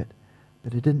rocket,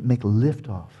 but it didn't make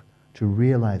liftoff to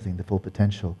realizing the full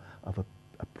potential of a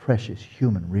precious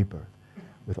human rebirth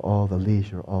with all the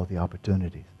leisure, all the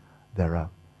opportunities thereof,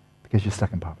 because you're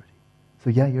stuck in poverty. So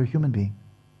yeah, you're a human being,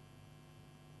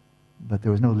 but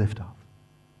there was no liftoff,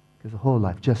 because the whole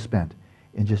life just spent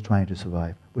in just trying to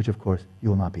survive, which of course you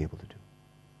will not be able to do.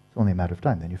 It's only a matter of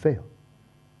time, then you fail.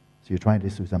 So you're trying to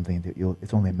do something that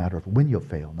it's only a matter of when you'll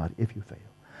fail, not if you fail.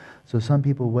 So some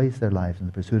people waste their lives in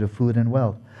the pursuit of food and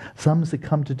wealth. Some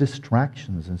succumb to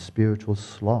distractions and spiritual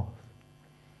sloth,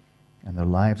 and their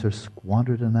lives are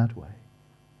squandered in that way.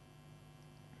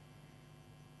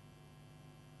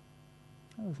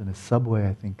 I was in a subway,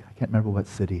 I think, I can't remember what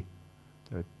city.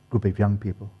 There were a group of young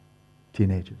people,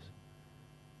 teenagers,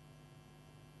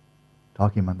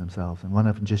 talking among themselves, and one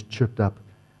of them just chirped up,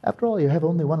 after all, you have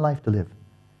only one life to live.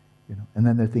 And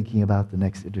then they're thinking about the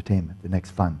next entertainment, the next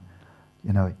fun.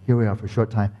 Here we are for a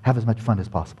short time, have as much fun as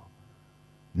possible.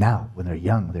 Now, when they're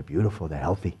young, they're beautiful, they're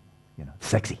healthy,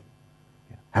 sexy.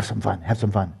 Have some fun,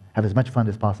 have as much fun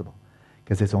as possible,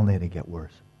 because it's only going to get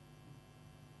worse.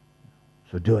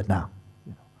 So do it now.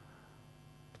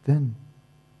 But then,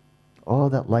 all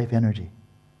that life energy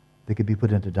that could be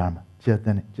put into Dharma,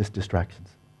 just distractions,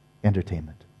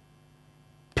 entertainment,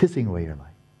 pissing away your life.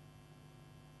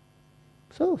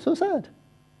 So sad.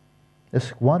 They're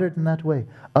squandered in that way.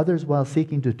 Others, while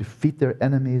seeking to defeat their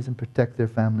enemies and protect their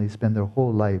families, spend their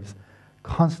whole lives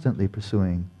constantly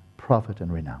pursuing profit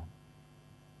and renown.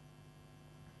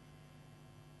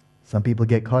 Some people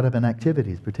get caught up in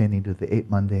activities pertaining to the 8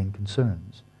 mundane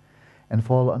concerns and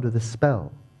fall under the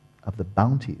spell of the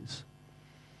bounties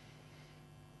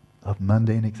of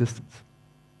mundane existence.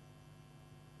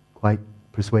 Quite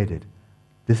persuaded,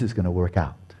 this is going to work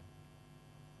out.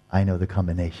 I know the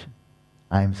combination.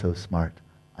 I'm so smart,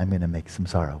 I'm going to make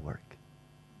samsara work.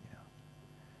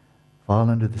 Fall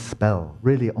under the spell,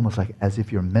 really almost like as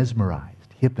if you're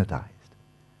mesmerized, hypnotized.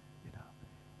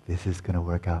 This is going to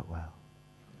work out well.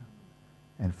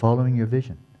 And following your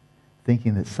vision,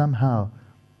 thinking that somehow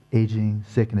aging,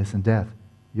 sickness, and death,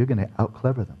 you're going to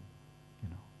out-clever them.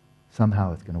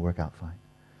 Somehow it's going to work out fine.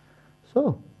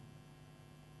 So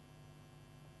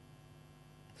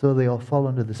they all fall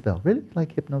under the spell, really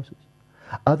like hypnosis.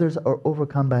 Others are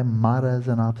overcome by maras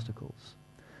and obstacles,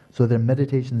 so their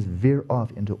meditations veer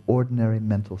off into ordinary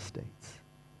mental states.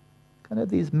 Kind of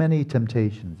these many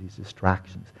temptations, these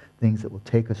distractions, things that will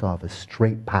take us off a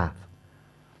straight path.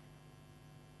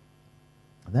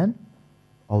 And then,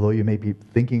 although you may be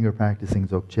thinking or practicing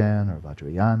Dzogchen or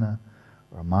Vajrayana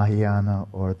or Mahayana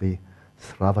or the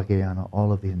Sravakayana,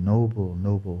 all of these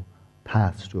noble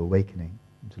paths to awakening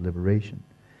and to liberation,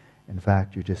 in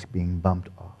fact, you're just being bumped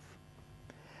off.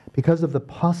 Because of the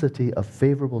paucity of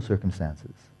favorable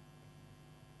circumstances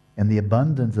and the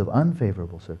abundance of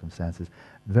unfavorable circumstances,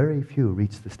 very few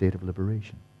reach the state of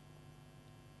liberation.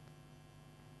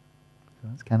 So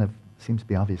that's kind of seems to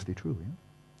be obviously true.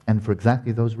 And for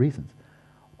exactly those reasons,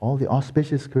 all the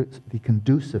auspicious, the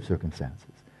conducive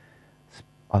circumstances,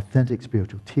 authentic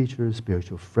spiritual teachers,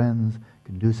 spiritual friends,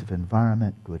 conducive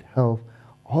environment, good health,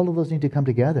 all of those need to come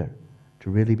together to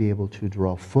really be able to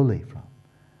draw fully from,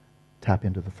 tap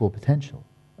into the full potential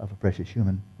of a precious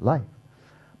human life.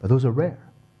 But those are rare.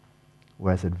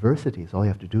 Whereas adversities, all you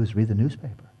have to do is read the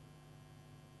newspaper.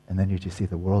 And then you just see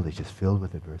the world is just filled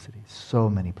with adversity. So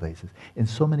many places, in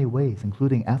so many ways,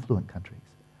 including affluent countries.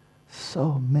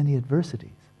 So many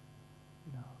adversities.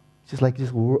 You know, it's just like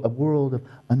a world of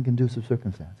unconducive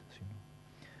circumstances. You know.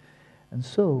 And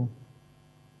so,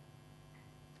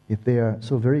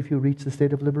 so very few reach the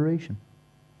state of liberation.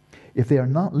 If they are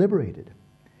not liberated,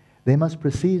 they must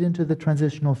proceed into the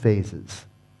transitional phases.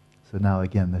 So now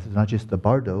again, this is not just the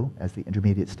bardo as the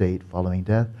intermediate state following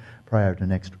death prior to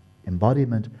next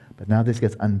embodiment, but now this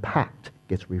gets unpacked,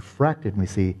 gets refracted, and we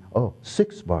see,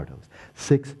 6 bardos,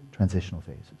 6 transitional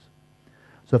phases.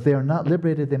 So if they are not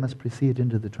liberated, they must proceed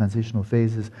into the transitional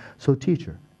phases. So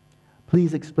teacher,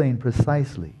 please explain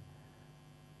precisely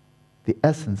the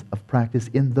essence of practice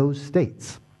in those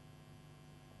states,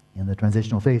 in the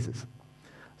transitional phases.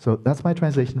 So that's my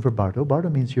translation for bardo. Bardo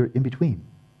means you're in between.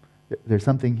 There's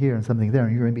something here and something there,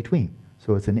 and you're in between.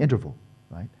 So it's an interval,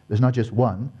 right? There's not just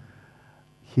one.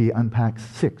 He unpacks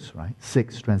 6, right?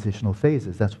 6 transitional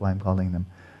phases. That's why I'm calling them.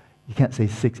 You can't say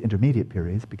 6 intermediate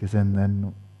periods, because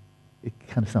then it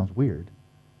kind of sounds weird.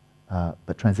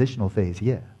 But transitional phase,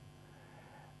 yeah.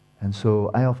 And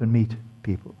so I often meet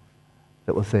people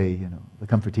that will say, they'll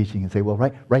come for teaching and say, well,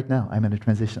 right now I'm in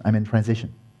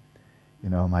transition.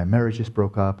 My marriage just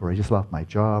broke up, or I just lost my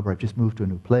job, or I've just moved to a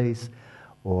new place,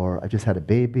 or I just had a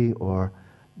baby, or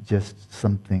just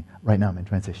something. Right now I'm in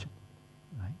transition.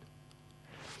 Right?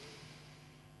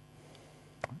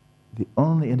 The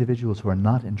only individuals who are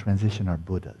not in transition are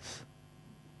Buddhas.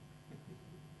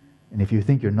 And if you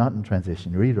think you're not in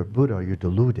transition, you're either Buddha or you're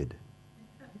deluded.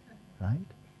 Right?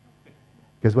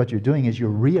 Because what you're doing is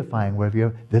you're reifying wherever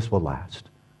you're, this will last.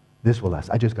 This will last.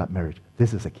 I just got married.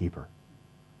 This is a keeper.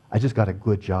 I just got a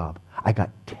good job. I got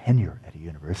tenure at a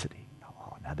university.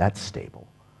 Oh, now that's stable.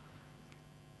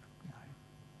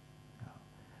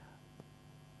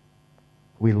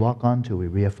 We lock onto, we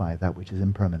reify that which is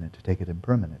impermanent to take it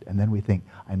impermanent. And then we think,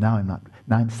 now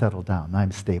I'm settled down, now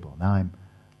I'm stable, I'm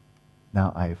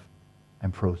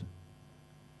frozen.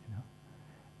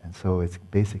 And so it's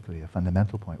basically a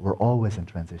fundamental point. We're always in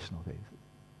transitional phases,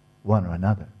 one or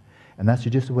another. And that's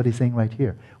just what he's saying right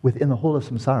here. Within the whole of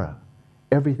samsara,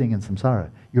 everything in samsara,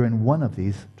 you're in one of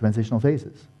these transitional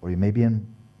phases, or you may be in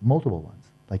multiple ones.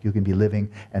 Like you can be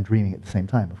living and dreaming at the same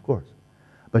time, of course.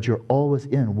 But you're always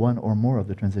in one or more of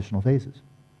the transitional phases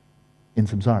in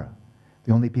samsara.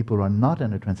 The only people who are not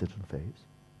in a transitional phase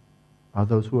are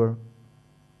those who are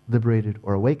liberated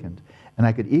or awakened. And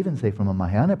I could even say from a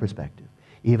Mahayana perspective,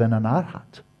 even an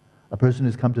arhat, a person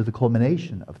who's come to the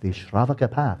culmination of the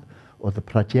Shravaka path or the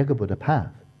Pratyeka Buddha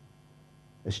path,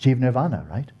 achieved nirvana,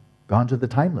 right? Gone to the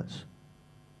timeless.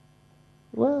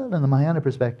 Well, in the Mahayana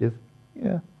perspective,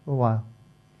 yeah, for a while.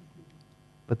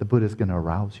 But the Buddha is going to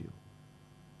arouse you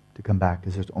to come back,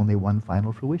 because there's only one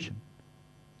final fruition,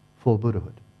 full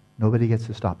Buddhahood. Nobody gets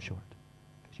to stop short,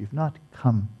 because you've not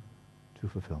come to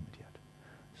fulfillment yet.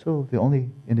 So the only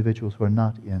individuals who are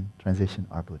not in transition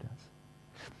are Buddhas.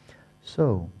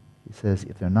 So, he says,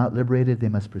 if they're not liberated, they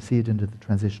must proceed into the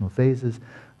transitional phases.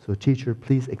 So teacher,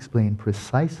 please explain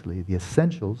precisely the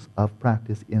essentials of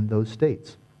practice in those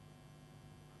states.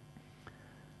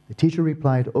 The teacher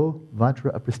replied,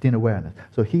 Vajra, a pristine awareness.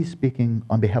 So he's speaking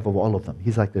on behalf of all of them.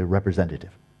 He's like the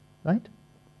representative, right?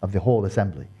 Of the whole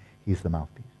assembly. He's the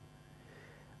mouthpiece.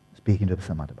 Speaking to the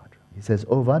Samantabhadra. He says,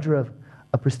 Vajra,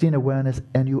 a pristine awareness,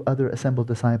 and you other assembled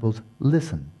disciples,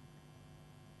 listen.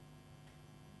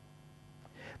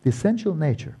 The essential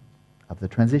nature of the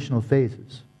transitional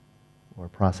phases, or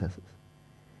processes,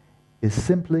 is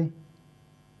simply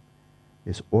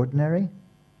this ordinary,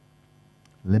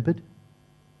 limpid,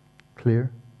 clear,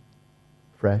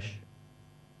 fresh,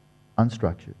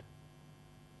 unstructured,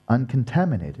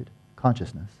 uncontaminated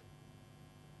consciousness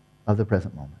of the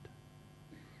present moment.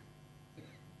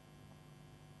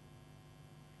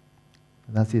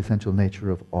 And that's the essential nature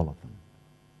of all of them.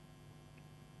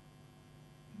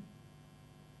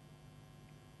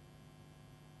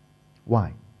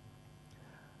 Why?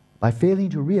 By failing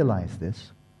to realize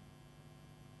this,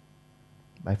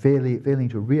 by failing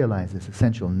to realize this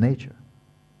essential nature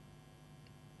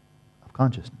of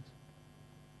consciousness,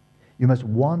 you must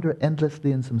wander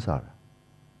endlessly in samsara.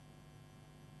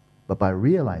 But by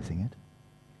realizing it,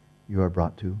 you are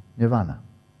brought to nirvana.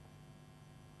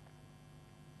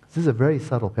 This is a very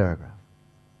subtle paragraph.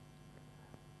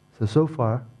 So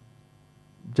far,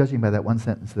 judging by that one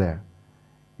sentence there,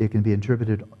 it can be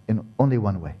interpreted in only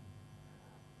one way.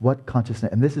 What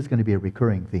consciousness, and this is going to be a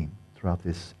recurring theme throughout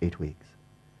this 8 weeks.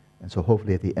 And so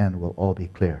hopefully at the end we'll all be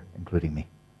clear, including me.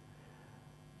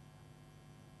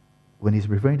 when he's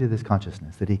referring to this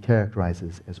consciousness that he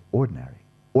characterizes as ordinary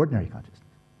consciousness.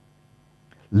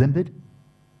 Limpid,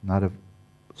 not a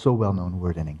so well-known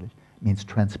word in English, means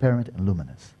transparent and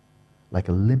luminous, like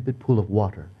a limpid pool of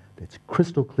water that's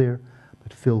crystal clear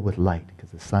but filled with light because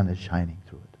the sun is shining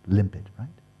through it. Limpid, right?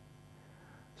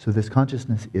 So this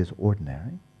consciousness is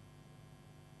ordinary.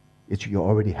 You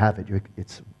already have it.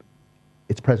 It's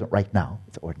present right now.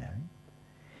 It's ordinary.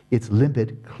 It's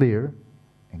limpid, clear,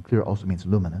 and clear also means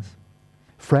luminous.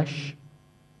 Fresh,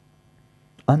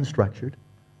 unstructured,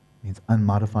 means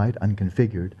unmodified,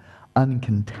 unconfigured,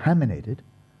 uncontaminated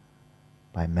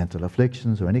by mental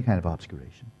afflictions or any kind of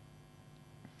obscuration.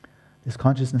 This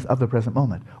consciousness of the present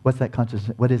moment. What's that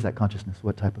consciousness? What is that consciousness?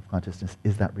 What type of consciousness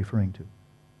is that referring to?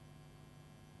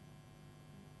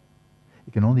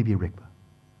 It can only be Rigpa.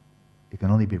 It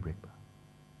can only be Rigpa.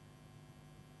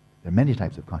 There are many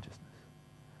types of consciousness.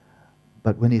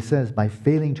 But when he says, by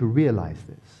failing to realize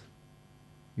this,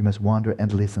 you must wander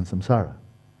endless in samsara,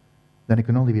 then it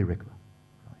can only be Rigpa.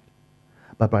 Right?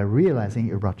 But by realizing,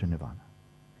 you're brought to nirvana.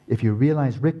 If you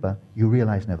realize Rigpa, you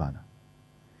realize nirvana.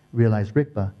 Realize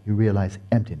Rigpa, you realize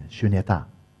emptiness, shunyata.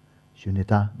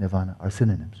 Shunyata, nirvana are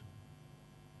synonyms.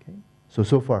 Okay?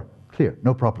 So far, clear,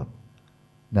 no problem.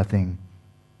 Nothing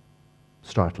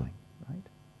startling, right?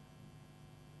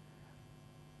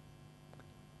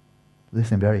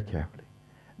 Listen very carefully.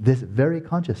 This very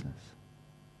consciousness,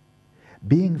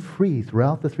 being free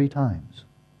throughout the three times,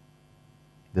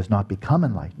 does not become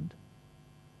enlightened.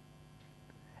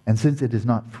 And since it is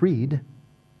not freed,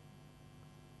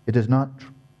 it does not,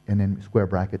 and in square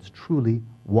brackets, truly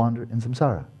wander in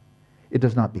samsara. It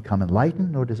does not become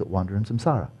enlightened, nor does it wander in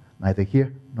samsara, neither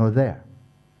here nor there.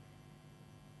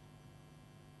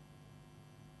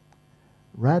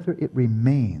 Rather, it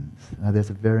remains. Now,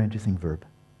 there's a very interesting verb.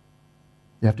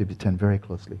 You have to attend very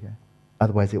closely here.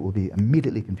 Otherwise, it will be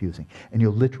immediately confusing. And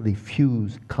you'll literally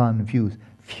fuse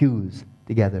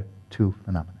together two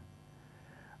phenomena.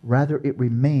 Rather, it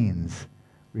remains,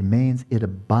 it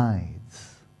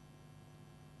abides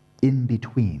in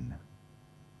between.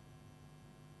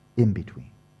 In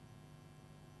between.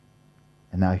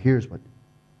 And now here's what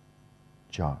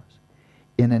jars.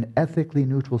 In an ethically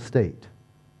neutral state,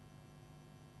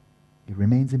 it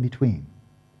remains in between.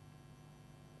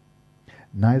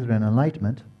 Neither in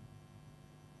enlightenment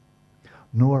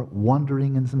nor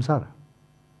wandering in samsara.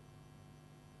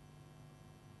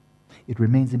 It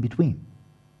remains in between.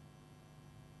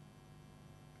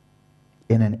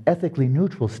 In an ethically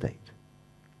neutral state.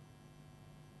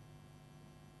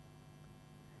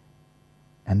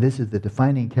 And this is the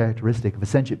defining characteristic of a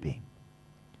sentient being.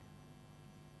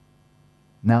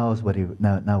 Now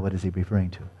what is he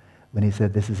referring to? When he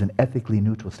said this is an ethically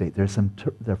neutral state, there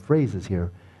are phrases here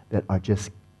that are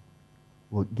just,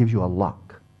 well, gives you a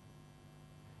lock.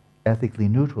 Ethically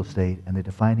neutral state and the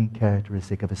defining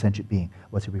characteristic of a sentient being.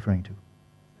 What's he referring to?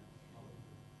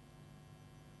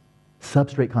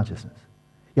 Substrate consciousness.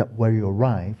 Yeah, where you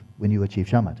arrive when you achieve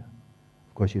shamatha.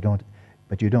 Of course you don't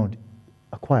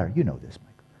acquire, you know this,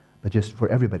 Michael. But just for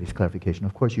everybody's clarification,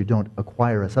 of course you don't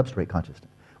acquire a substrate consciousness.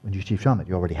 When you achieve shamatha,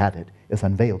 you already had it. It's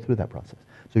unveiled through that process.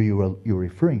 So you were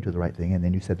referring to the right thing and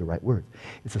then you said the right words.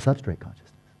 It's a substrate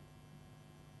consciousness.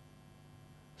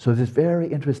 So it's very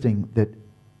interesting that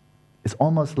it's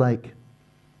almost like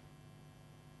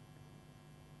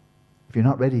if you're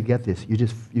not ready to get this, you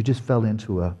just fell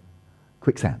into a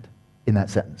quicksand in that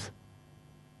sentence.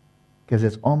 Because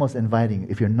it's almost inviting,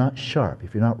 if you're not sharp,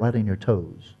 if you're not right on your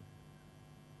toes,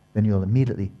 then you'll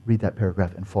immediately read that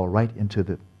paragraph and fall right into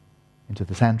the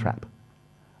sand trap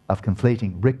of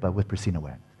conflating Rigpa with pristine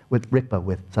awareness, with Rigpa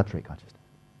with substrate consciousness.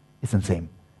 It's in the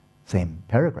same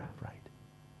paragraph, right?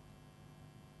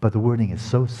 But the wording is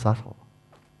so subtle.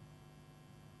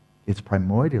 It's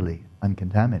primordially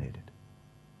uncontaminated.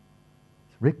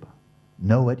 It's Rigpa.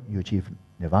 Know it, you achieve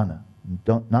nirvana.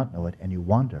 Don't not know it, and you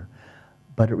wander.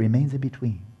 But it remains in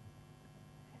between.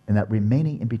 And that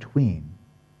remaining in between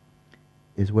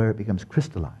is where it becomes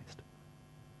crystallized.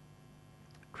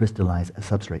 Crystallized as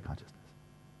substrate consciousness.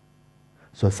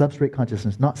 So a substrate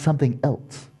consciousness, not something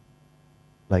else,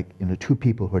 like two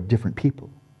people who are different people,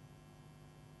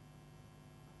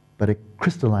 but a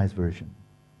crystallized version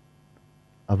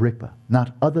of Rigpa.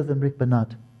 Not other than Rigpa,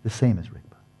 not the same as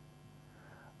Rigpa.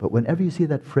 But whenever you see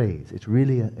that phrase, it's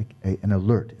really an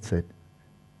alert. It's a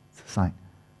sign.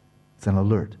 It's an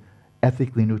alert.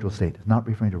 Ethically neutral state. It's not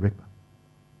referring to Rigpa.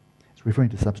 It's referring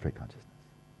to substrate consciousness.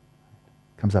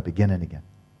 It comes up again and again.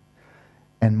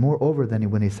 And moreover, then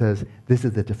when he says, this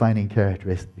is the defining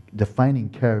characteristics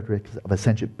of a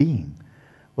sentient being.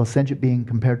 Well, sentient being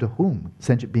compared to whom?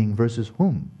 Sentient being versus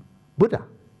whom? Buddha.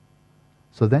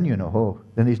 So then you know, oh,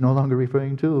 then he's no longer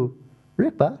referring to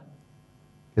Rigpa,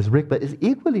 because Rigpa is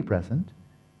equally present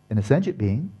in a sentient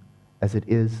being as it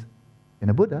is in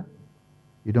a Buddha.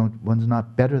 One's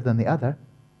not better than the other,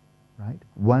 right?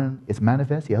 One is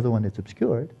manifest, the other one is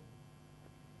obscured.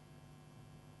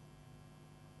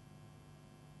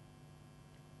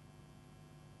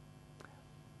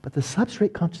 But the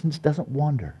substrate consciousness doesn't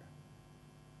wander.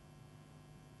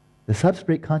 The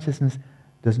substrate consciousness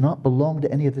does not belong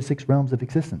to any of the 6 realms of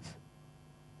existence.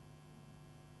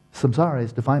 Samsara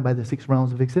is defined by the 6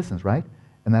 realms of existence, right?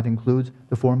 And that includes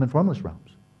the form and formless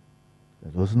realms.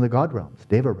 Those are the God realms,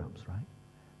 Deva realms, right?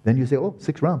 Then you say, oh,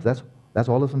 6 realms, that's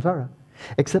all of samsara.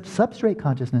 Except substrate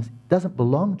consciousness doesn't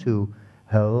belong to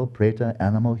hell, preta,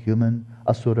 animal, human,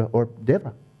 asura, or Deva.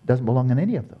 It doesn't belong in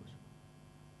any of those.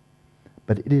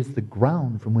 But it is the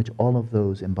ground from which all of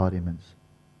those embodiments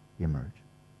emerge.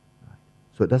 Right?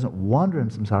 So it doesn't wander in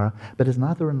samsara, but is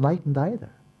neither enlightened either.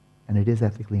 And it is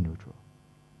ethically neutral.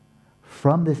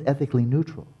 From this ethically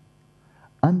neutral,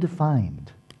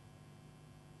 undefined,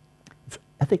 it's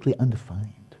ethically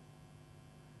undefined.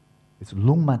 It's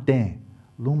lung maten.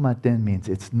 Lung maten means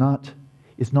it's not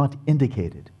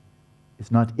indicated.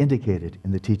 It's not indicated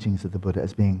in the teachings of the Buddha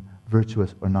as being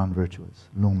virtuous or non-virtuous.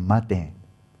 Lung maten,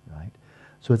 right?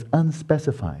 So it's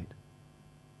unspecified,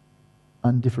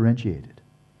 undifferentiated.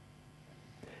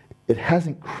 It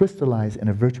hasn't crystallized in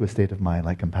a virtuous state of mind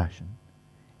like compassion.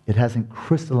 It hasn't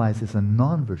crystallized as a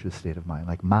non-virtuous state of mind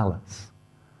like malice.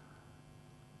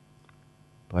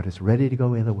 But it's ready to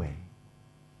go either way.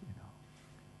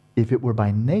 If it were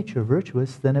by nature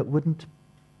virtuous, then it wouldn't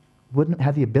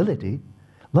have the ability.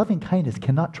 Loving kindness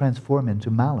cannot transform into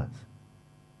malice.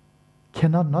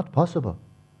 Not possible.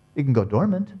 It can go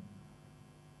dormant,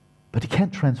 but it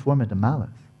can't transform into malice.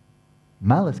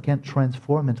 Malice can't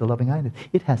transform into loving kindness.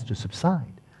 It has to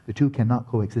subside. The two cannot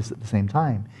coexist at the same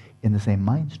time in the same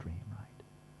mind stream, right?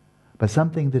 But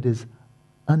something that is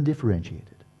undifferentiated,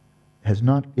 has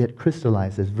not yet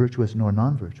crystallized as virtuous nor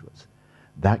non-virtuous,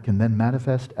 that can then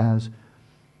manifest as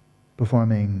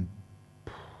performing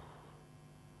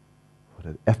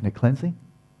ethnic cleansing,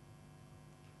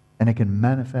 and it can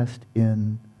manifest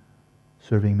in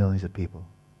serving millions of people,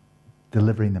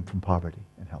 delivering them from poverty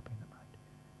and helping them, right?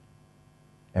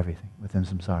 Everything within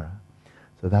samsara.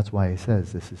 So that's why he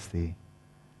says this is the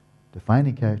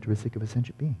defining characteristic of a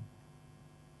sentient being.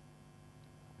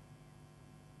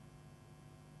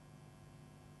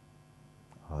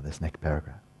 Oh, this next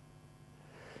paragraph.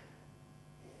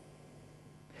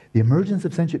 The emergence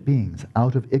of sentient beings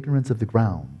out of ignorance of the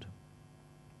ground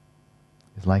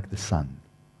is like the sun.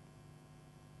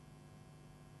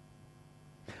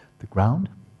 The ground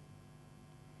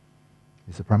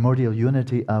is the primordial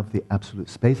unity of the absolute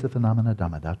space of phenomena,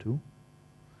 Dhammadhatu,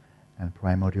 and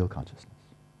primordial consciousness.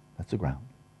 That's the ground.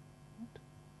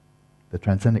 The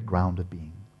transcendent ground of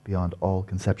being, beyond all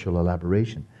conceptual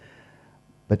elaboration.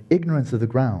 But ignorance of the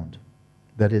ground,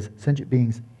 that is, sentient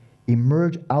beings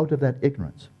emerge out of that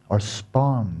ignorance, are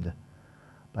spawned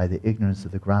by the ignorance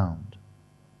of the ground.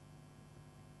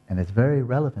 And it's very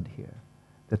relevant here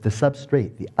that the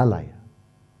substrate, the alaya,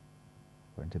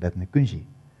 or in Tibetan the kunji,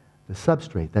 the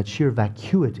substrate, that sheer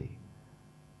vacuity,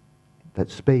 that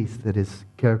space that is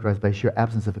characterized by sheer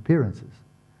absence of appearances,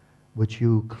 which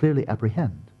you clearly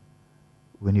apprehend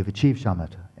when you've achieved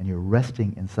shamatha and you're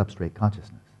resting in substrate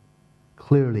consciousness,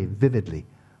 clearly, vividly,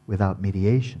 without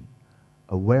mediation,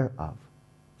 aware of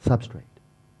substrate.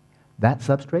 That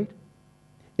substrate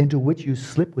into which you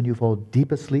slip when you fall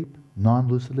deep asleep,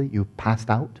 non-lucidly, you passed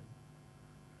out,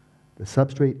 the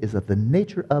substrate is of the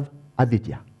nature of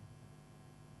avidya.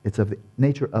 It's of the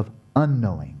nature of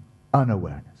unknowing,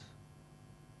 unawareness.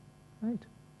 Right?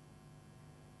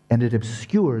 And it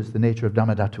obscures the nature of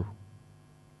Dhammadhatu.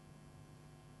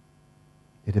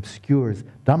 It obscures.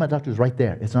 Dhammadhatu is right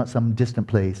there. It's not some distant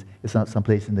place. It's not some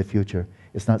place in the future.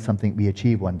 It's not something we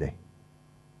achieve one day.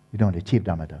 You don't achieve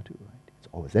Dhammadhatu, right? It's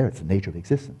always there. It's the nature of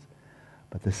existence.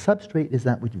 But the substrate is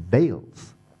that which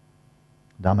veils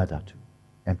Dhammadhatu,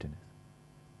 emptiness.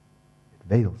 It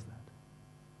veils that.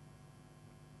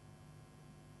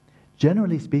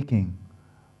 Generally speaking,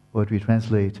 what we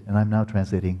translate, and I'm now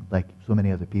translating like so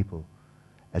many other people,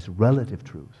 as relative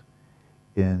truth.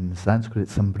 In Sanskrit,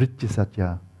 Samvritya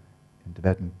Satya, in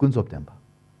Tibetan, Gunzop-Dempa.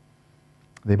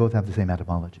 They both have the same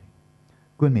etymology.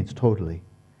 Gun means totally,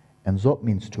 and Zop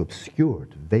means to obscure,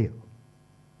 to veil.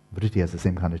 Vritti has the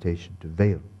same connotation, to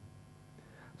veil.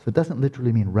 So it doesn't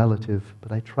literally mean relative,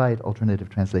 but I tried alternative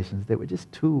translations. They were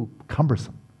just too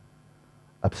cumbersome,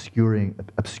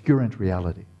 obscurant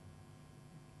reality.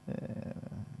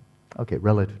 Okay,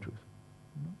 relative truth.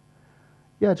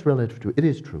 Yeah, it's relative truth. It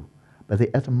is true. But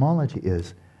the etymology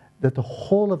is that the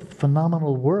whole of the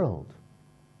phenomenal world,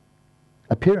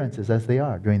 appearances as they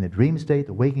are, during the dream state,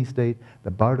 the waking state, the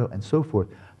bardo, and so forth,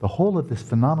 the whole of this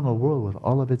phenomenal world with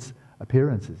all of its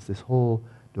appearances, this whole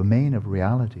domain of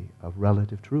reality, of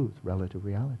relative truth, relative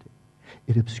reality,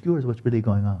 it obscures what's really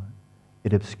going on.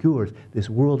 It obscures, this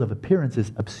world of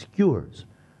appearances obscures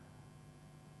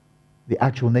the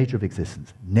actual nature of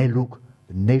existence, neluk,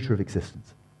 the nature of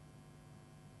existence.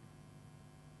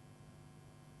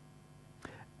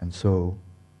 And so,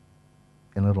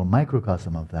 in a little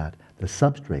microcosm of that, the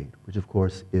substrate, which of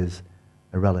course is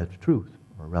a relative truth,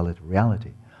 or a relative reality,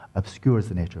 obscures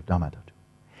the nature of Dhamma.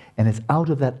 And it's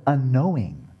out of that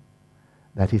unknowing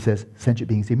that he says sentient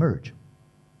beings emerge.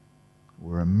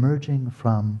 We're emerging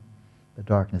from the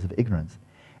darkness of ignorance.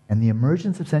 And the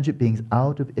emergence of sentient beings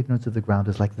out of ignorance of the ground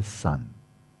is like the sun.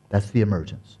 That's the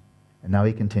emergence. And now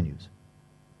he continues.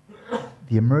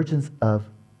 The emergence of...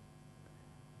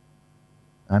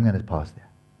 I'm going to pause there.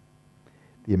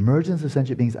 The emergence of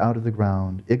sentient beings out of the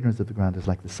ground, ignorance of the ground, is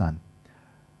like the sun.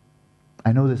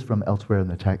 I know this from elsewhere in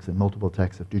the text, in multiple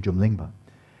texts of Dudjom Lingpa.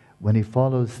 When he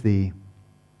follows the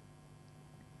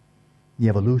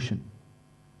evolution,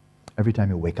 every time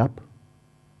you wake up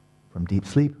from deep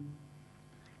sleep,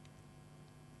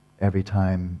 every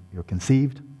time you're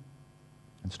conceived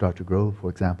and start to grow, for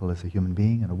example, as a human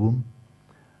being in a womb,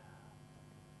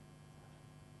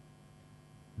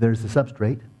 there's the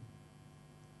substrate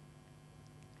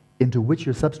into which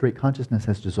your substrate consciousness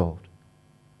has dissolved.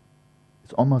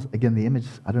 It's almost, again, the image,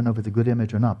 I don't know if it's a good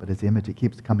image or not, but it's the image that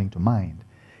keeps coming to mind.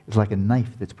 It's like a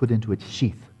knife that's put into its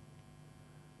sheath,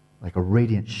 like a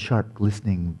radiant, sharp,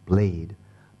 glistening blade,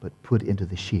 but put into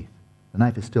the sheath. The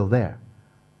knife is still there,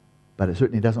 but it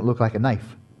certainly doesn't look like a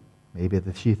knife. Maybe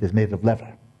the sheath is made of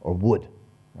leather or wood,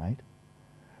 right?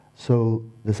 So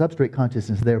the substrate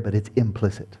consciousness is there, but it's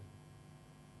implicit.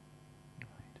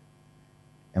 Right?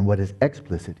 And what is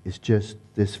explicit is just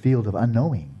this field of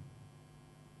unknowing,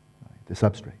 right? The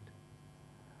substrate.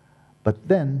 But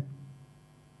then,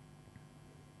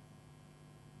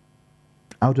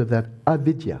 out of that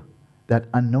avidya, that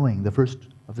unknowing, the first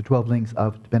of the 12 links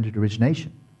of dependent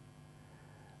origination,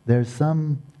 there's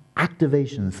some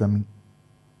activation, some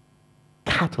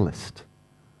catalyst,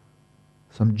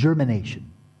 some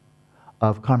germination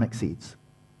of karmic seeds.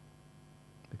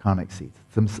 The karmic seeds,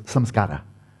 some samsara,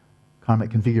 karmic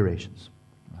configurations,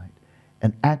 right?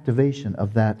 An activation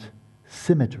of that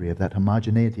symmetry, of that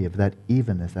homogeneity, of that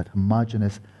evenness, that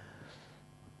homogeneous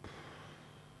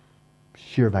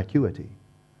sheer vacuity.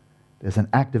 There's an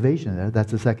activation there.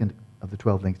 That's the second of the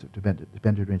 12 links of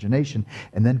dependent origination.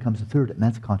 And then comes the third, and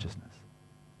that's consciousness.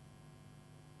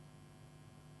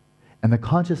 And the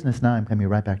consciousness, now I'm coming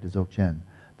right back to Dzogchen,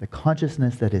 the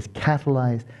consciousness that is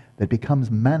catalyzed, that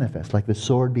becomes manifest, like the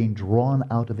sword being drawn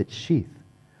out of its sheath.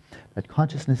 That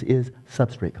consciousness is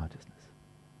substrate consciousness.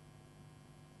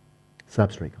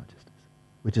 Substrate consciousness,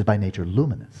 which is by nature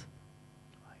luminous.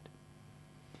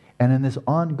 And in this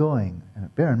ongoing,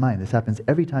 and bear in mind, this happens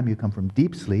every time you come from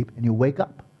deep sleep and you wake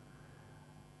up.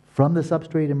 From the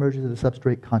substrate emerges the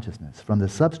substrate consciousness. From the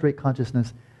substrate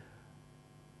consciousness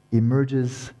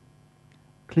emerges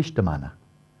klishta,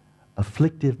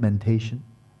 afflictive mentation,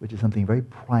 which is something very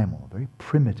primal, very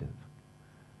primitive.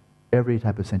 Every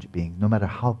type of sentient being, no matter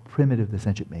how primitive the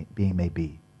sentient being may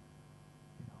be.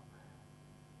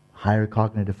 Higher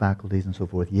cognitive faculties and so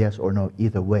forth, yes or no,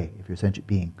 either way, if you're a sentient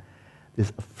being.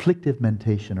 This afflictive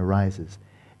mentation arises,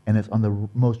 and it's on the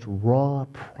most raw,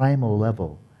 primal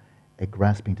level, a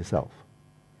grasping to self.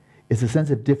 It's a sense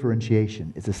of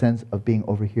differentiation. It's a sense of being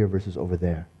over here versus over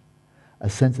there. A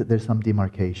sense that there's some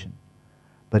demarcation.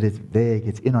 But it's vague,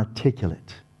 it's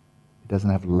inarticulate. It doesn't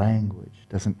have language, it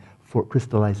doesn't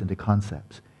crystallize into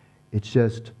concepts. It's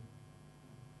just,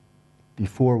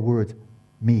 before words,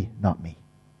 me, not me.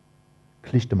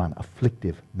 Klishta,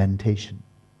 afflictive mentation.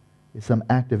 It's some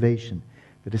activation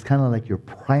that is kind of like your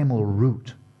primal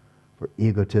root for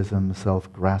egotism,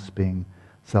 self-grasping,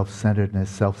 self-centeredness,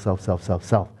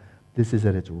 self. This is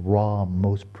at its raw,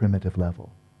 most primitive level,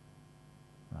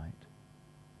 right?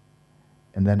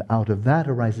 And then out of that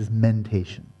arises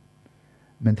mentation.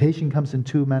 Mentation comes in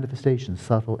two manifestations,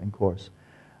 subtle and coarse.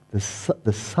 The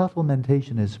subtle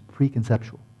mentation is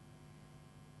preconceptual.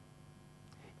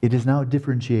 It is now a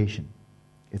differentiation.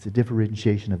 It's a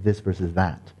differentiation of this versus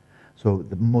that. So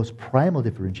the most primal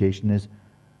differentiation is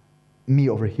me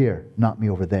over here, not me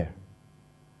over there.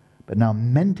 But now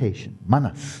mentation,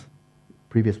 manas,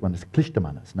 previous one is klishta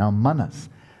manas, now manas,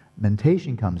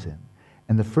 mentation comes in.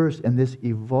 And the first, and this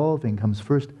evolving comes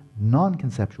first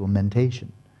non-conceptual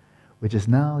mentation, which is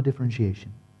now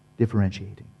differentiating.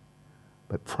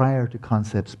 but prior to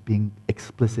concepts being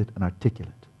explicit and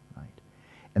articulate, right?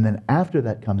 And then after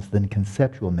that comes then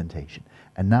conceptual mentation.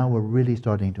 And now we're really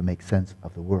starting to make sense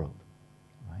of the world,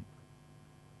 right?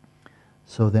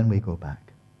 So then we go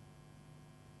back.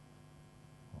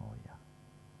 Oh, yeah.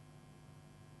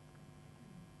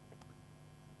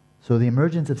 So the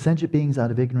emergence of sentient beings out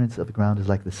of ignorance of the ground is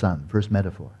like the sun, first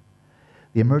metaphor.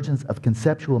 The emergence of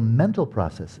conceptual mental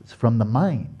processes from the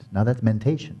mind, now that's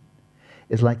mentation,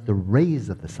 is like the rays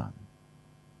of the sun.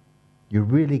 You're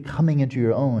really coming into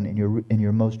your own in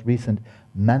your most recent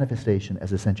manifestation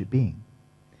as a sentient being.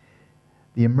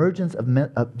 The emergence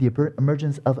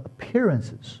of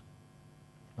appearances,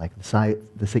 like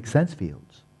the six sense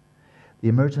fields, the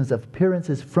emergence of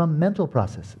appearances from mental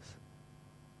processes,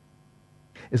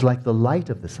 is like the light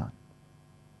of the sun.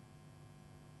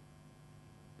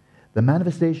 The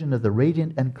manifestation of the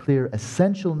radiant and clear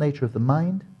essential nature of the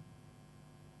mind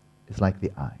is like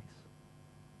the eyes.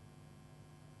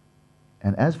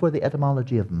 And as for the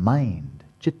etymology of mind,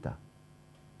 citta,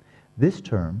 this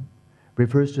term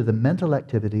refers to the mental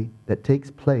activity that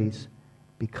takes place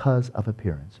because of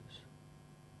appearances.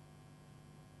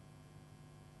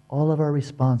 All of our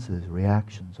responses,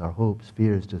 reactions, our hopes,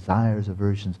 fears, desires,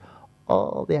 aversions,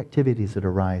 all the activities that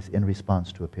arise in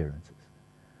response to appearances.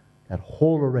 That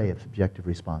whole array of subjective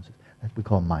responses, that we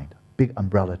call mind, big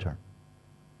umbrella term.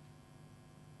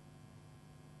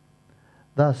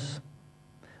 Thus,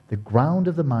 the ground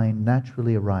of the mind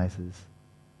naturally arises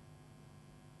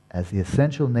as the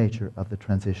essential nature of the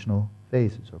transitional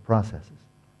phases or processes.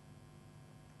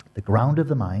 The ground of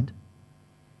the mind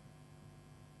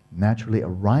naturally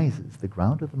arises. The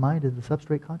ground of the mind is the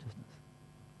substrate consciousness.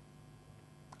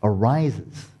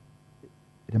 Arises.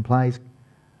 It implies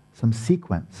some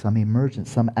sequence, some emergence,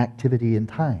 some activity in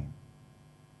time.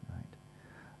 Right?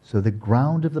 So the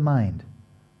ground of the mind,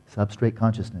 substrate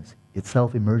consciousness,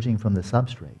 itself emerging from the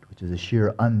substrate, which is a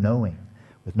sheer unknowing,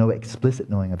 with no explicit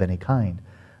knowing of any kind,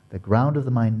 the ground of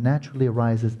the mind naturally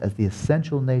arises as the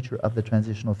essential nature of the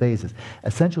transitional phases.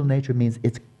 Essential nature means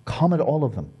it's common to all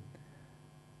of them.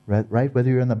 Right? Whether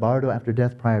you're in the bardo after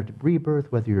death prior to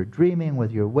rebirth, whether you're dreaming,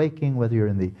 whether you're waking, whether you're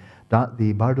in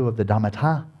the bardo of the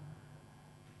dhammata,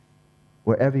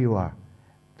 wherever you are,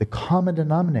 the common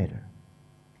denominator,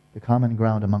 the common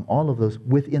ground among all of those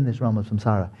within this realm of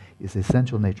samsara is the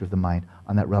essential nature of the mind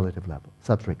on that relative level,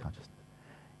 substrate consciousness.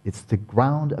 It's the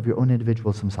ground of your own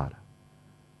individual samsara.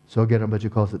 So Rinpoche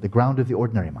calls it the ground of the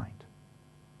ordinary mind.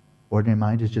 Ordinary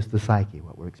mind is just the psyche,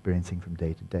 what we're experiencing from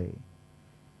day to day.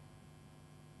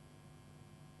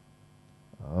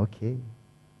 Okay.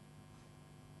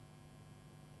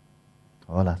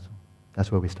 Hola.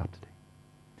 That's where we stop today.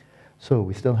 So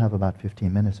we still have about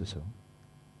 15 minutes or so.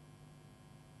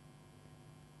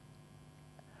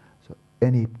 So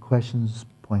any questions,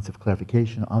 points of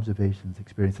clarification, observations,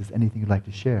 experiences, anything you'd like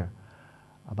to share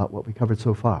about what we covered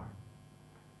so far,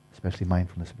 especially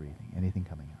mindfulness breathing, anything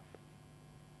coming up?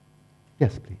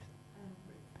 Yes, please.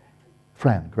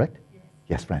 Fran, correct?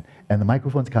 Yes, Fran. And the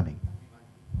microphone's coming.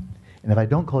 And if I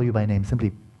don't call you by name,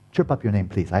 simply chirp up your name,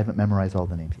 please. I haven't memorized all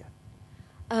the names yet.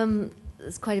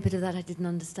 There's quite a bit of that I didn't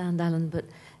understand, Alan, but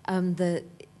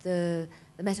the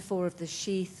metaphor of the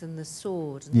sheath and the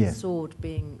sword, and the sword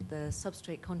being the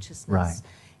substrate consciousness,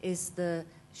 is the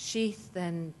sheath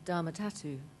then Dharma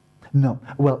Tatu? No.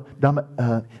 Well,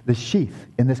 the sheath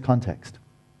in this context,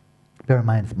 bear in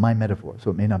mind it's my metaphor, so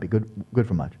it may not be good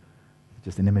for much. It's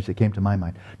just an image that came to my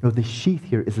mind. No, the sheath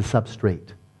here is a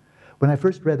substrate. When I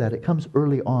first read that, it comes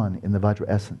early on in the Vajra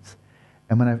Essence.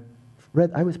 And when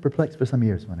I was perplexed for some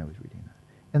years when I was reading that.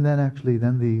 And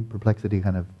then the perplexity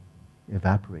kind of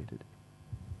evaporated.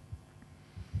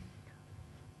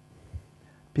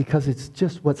 Because it's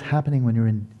just what's happening when you're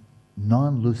in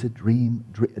non-lucid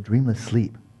dreamless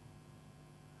sleep.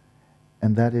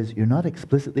 And that is, you're not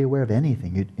explicitly aware of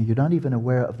anything. You're not even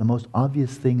aware of the most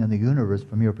obvious thing in the universe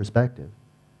from your perspective.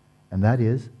 And that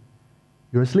is,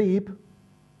 you're asleep.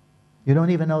 You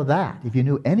don't even know that. If you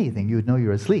knew anything, you would know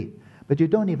you're asleep. But you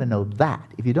don't even know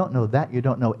that. If you don't know that, you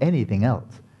don't know anything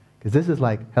else. Because this is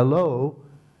like, hello,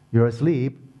 you're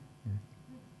asleep,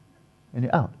 and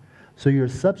you're out. So your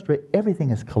substrate, everything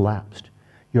has collapsed.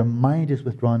 Your mind is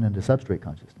withdrawn into substrate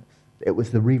consciousness. It was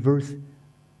the reverse,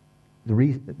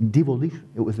 devolution.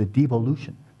 It was the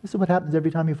devolution. This is what happens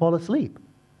every time you fall asleep.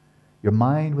 Your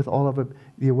mind with all of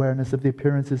the awareness of the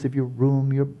appearances of your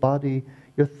room, your body,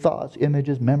 your thoughts,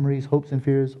 images, memories, hopes and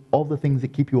fears, all the things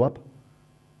that keep you up,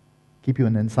 keep you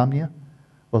in insomnia.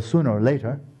 Well, sooner or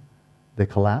later, they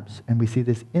collapse, and we see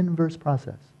this inverse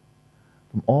process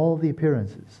from all the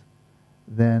appearances,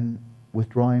 then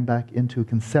withdrawing back into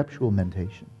conceptual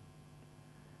mentation.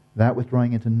 that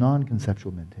withdrawing into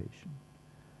non-conceptual mentation,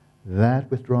 that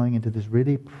withdrawing into this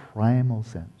really primal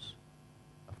sense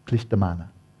of klishta mana,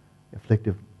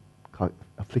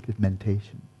 afflicted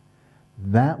mentation,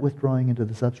 that withdrawing into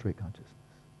the substrate consciousness,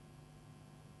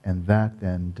 and that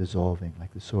then dissolving,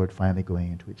 like the sword finally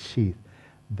going into its sheath,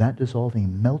 that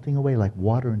dissolving, melting away like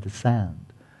water into sand,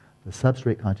 the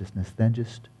substrate consciousness then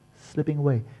just slipping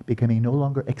away, becoming no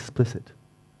longer explicit,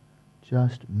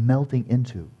 just melting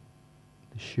into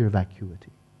the sheer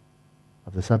vacuity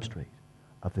of the substrate,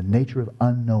 of the nature of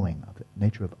unknowing, of the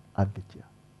nature of avidya,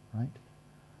 right?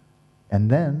 And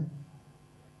then,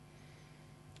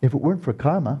 if it weren't for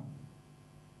karma,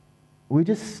 we'd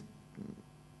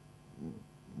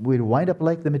wind up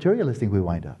like the materialist thing we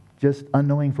wind up, just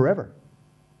unknowing forever.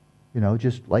 You know,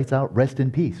 just lights out, rest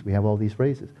in peace. We have all these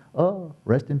phrases. Oh,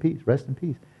 rest in peace, rest in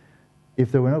peace.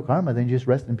 If there were no karma, then you just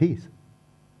rest in peace.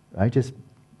 Right? Just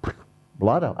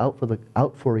blot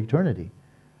out for eternity.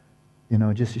 You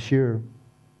know, just a sheer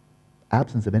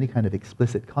absence of any kind of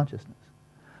explicit consciousness.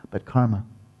 But karma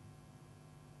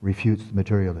refutes the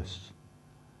materialists.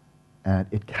 And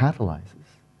it catalyzes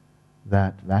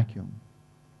that vacuum.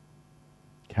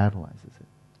 Catalyzes it.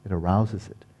 It arouses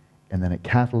it. And then it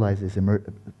catalyzes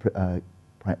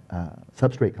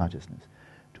substrate consciousness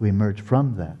to emerge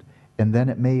from that. And then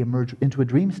it may emerge into a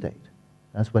dream state.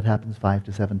 That's what happens 5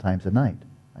 to 7 times a night,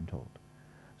 I'm told.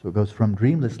 So it goes from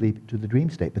dreamless sleep to the dream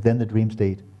state. But then the dream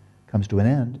state comes to an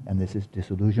end, and this is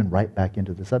disillusion right back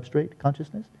into the substrate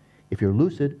consciousness. If you're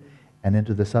lucid, and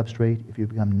into the substrate if you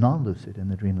become non-lucid in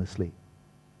the dreamless sleep.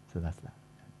 So that's that.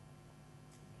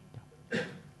 Yeah.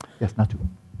 Yes, not too.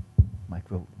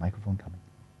 Microphone coming.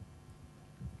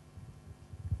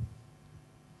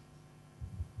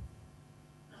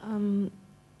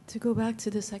 To go back to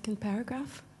the second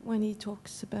paragraph, when he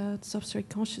talks about substrate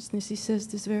consciousness, he says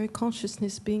this very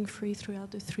consciousness being free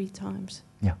throughout the 3 times.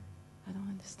 Yeah. I don't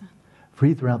understand.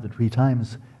 Free throughout the 3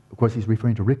 times, of course he's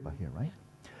referring to Rigpa here, right?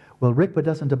 Well, Rigpa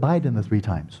doesn't abide in the 3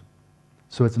 times.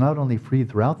 So it's not only freed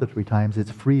throughout the 3 times,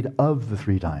 it's freed of the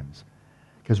 3 times.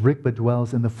 Because Rigpa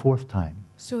dwells in the 4th time.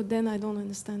 So then I don't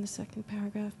understand the second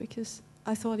paragraph, because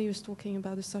I thought he was talking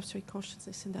about the substrate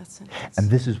consciousness in that sentence. And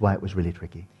this is why it was really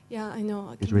tricky. Yeah, I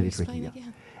know. It's really tricky, yeah.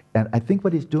 And I think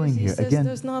what he's doing here, says again...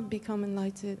 does not become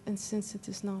enlightened, and since it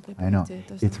is not liberated... I know.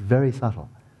 It's very subtle.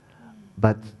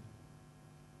 But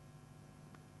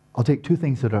I'll take 2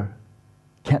 things that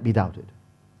can't be doubted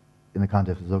in the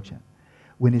context of Dzogchen.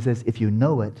 When he says, if you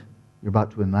know it, you're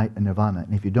about to enlighten nirvana,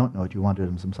 and if you don't know it, you wander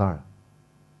in samsara.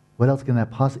 What else can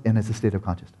that possibly... And it's a state of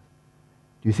consciousness.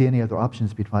 Do you see any other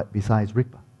options besides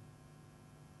Rigpa?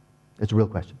 It's a real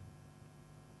question.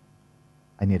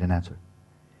 I need an answer.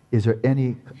 Is there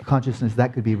any consciousness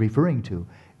that could be referring to?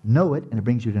 Know it, and it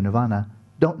brings you to nirvana.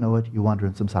 Don't know it, you wander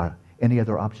in samsara. Any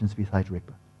other options besides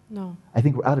Rigpa? No. I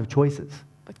think we're out of choices.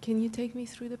 But can you take me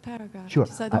through the paragraph? Sure.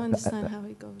 Because I don't understand how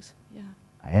it goes. Yeah.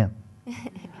 I am.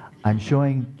 I'm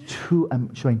showing two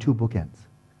bookends.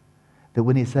 That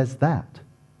when he says that,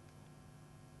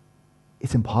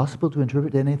 it's impossible to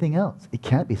interpret anything else. It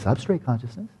can't be substrate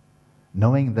consciousness.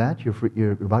 Knowing that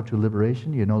you're about to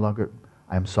liberation, you're no longer,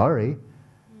 I'm sorry,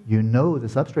 you know the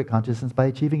substrate consciousness by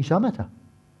achieving shamatha.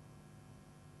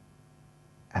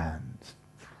 And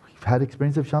we've had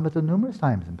experience of shamatha numerous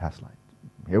times in past lives.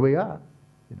 Here we are,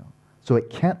 you know. So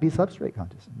it can't be substrate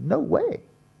consciousness. No way.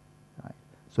 Right?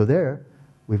 So there,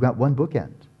 we've got one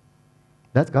bookend.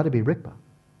 That's got to be Rigpa,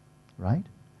 right?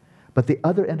 But the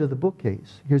other end of the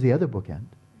bookcase, here's the other bookend,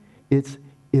 it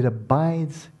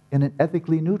abides in an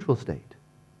ethically neutral state.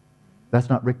 That's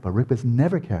not Rigpa. Rigpa is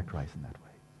never characterized in that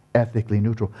way. Ethically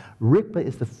neutral. Rigpa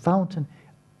is the fountain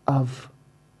of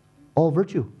all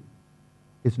virtue.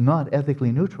 It's not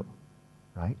ethically neutral,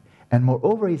 right? And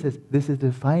moreover, he says, this is the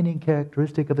defining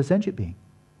characteristic of a sentient being.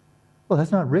 Well,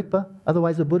 that's not Rigpa.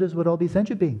 Otherwise, the Buddhas would all be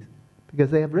sentient beings,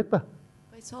 because they have Rigpa.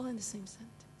 But it's all in the same sentence.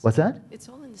 What's that? It's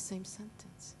all in the same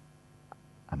sentence.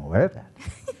 I'm aware of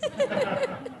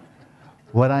that.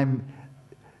 What I'm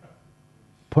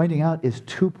pointing out is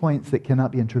 2 points that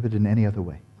cannot be interpreted in any other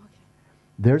way. Okay.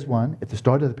 There's one, at the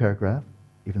start of the paragraph,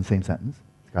 even the same sentence,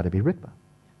 it's got to be Rigpa.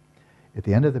 At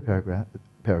the end of the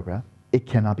paragraph, it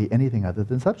cannot be anything other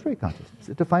than substrate consciousness. It's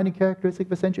a defining characteristic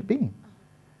of a sentient being.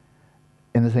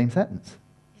 In the same sentence.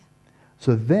 Yeah.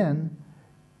 So then,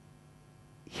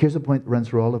 here's a point that runs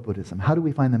through all of Buddhism. How do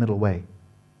we find the middle way?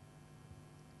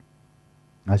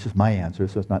 That's just my answer,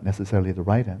 so it's not necessarily the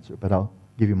right answer, but I'll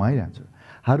give you my answer.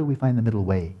 How do we find the middle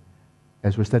way?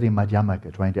 As we're studying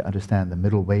Madhyamaka, trying to understand the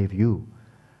middle way view,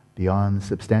 beyond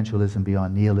substantialism,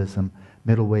 beyond nihilism,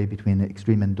 middle way between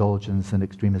extreme indulgence and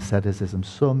extreme asceticism,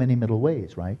 so many middle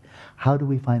ways, right? How do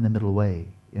we find the middle way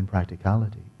in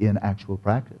practicality, in actual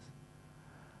practice?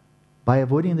 By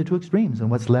avoiding the two extremes,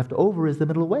 and what's left over is the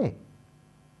middle way.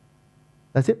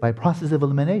 That's it, by process of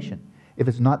elimination. If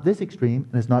it's not this extreme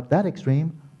and it's not that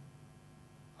extreme,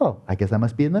 oh, I guess I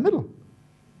must be in the middle,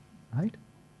 right?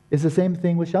 It's the same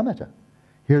thing with shamatha.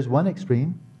 Here's one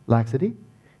extreme, laxity.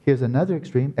 Here's another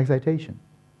extreme, excitation.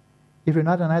 If you're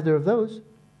not on either of those,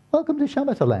 welcome to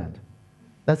shamatha land.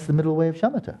 That's the middle way of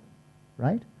shamatha,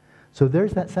 right? So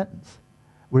there's that sentence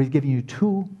where he's giving you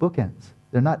two bookends.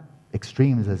 They're not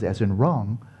extremes as in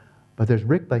wrong, but there's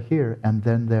rikpa here, and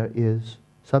then there is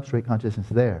substrate consciousness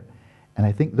there. And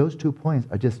I think those 2 points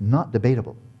are just not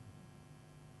debatable,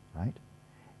 right?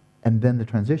 And then the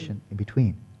transition in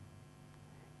between.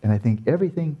 And I think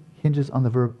everything hinges on the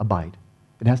verb abide.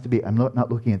 It has to be, I'm not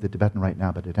looking at the Tibetan right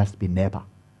now, but it has to be neba,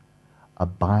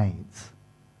 abides.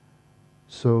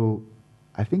 So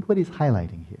I think what he's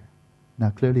highlighting here, now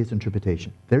clearly it's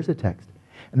interpretation. There's a text.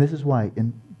 And this is why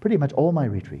in pretty much all my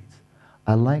retreats,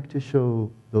 I like to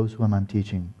show those whom I'm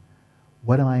teaching,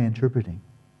 what am I interpreting?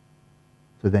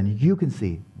 So then you can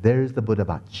see, there's the Buddha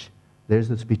Bach, there's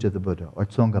the speech of the Buddha, or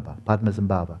Tsongkhapa,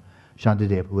 Padmasambhava,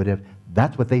 Shantideva, whatever.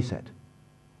 That's what they said.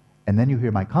 And then you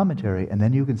hear my commentary, and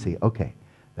then you can see, okay,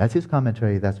 that's his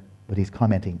commentary, that's what he's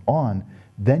commenting on.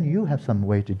 Then you have some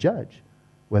way to judge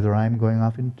whether I'm veering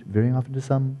off into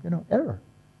some, error.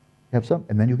 You have some,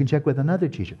 and then you can check with another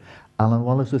teacher. Alan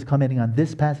Wallace was commenting on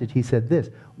this passage. He said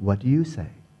this. What do you say?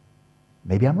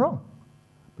 Maybe I'm wrong,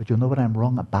 but you'll know what I'm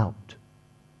wrong about.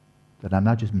 That I'm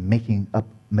not just making up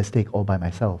a mistake all by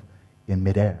myself in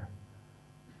midair.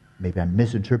 Maybe I'm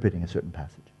misinterpreting a certain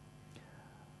passage.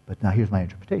 But now here's my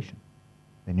interpretation.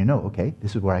 Then you know, okay,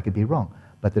 this is where I could be wrong.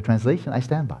 But the translation I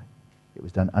stand by. It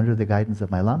was done under the guidance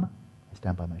of my Lama. I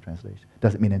stand by my translation.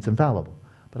 Doesn't mean it's infallible,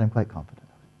 but I'm quite confident of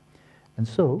it. And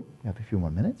so, we have a few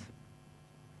more minutes.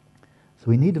 So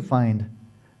we need to find,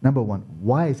 number one,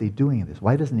 why is he doing this?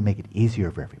 Why doesn't he make it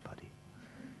easier for everybody?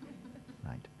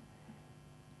 Right?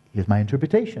 Here's my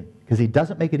interpretation. Because he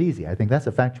doesn't make it easy. I think that's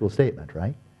a factual statement,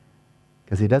 right?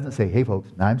 Because he doesn't say, hey folks,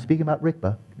 now I'm speaking about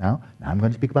rikpa, now I'm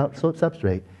going to speak about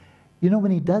substrate. You know,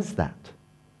 when he does that,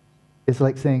 it's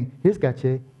like saying, here's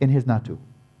gache and here's natu.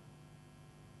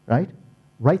 Right?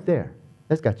 Right there.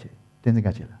 That's gache. Tenzin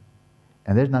gachela.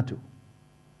 And there's natu.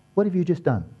 What have you just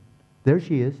done? There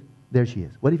she is, there she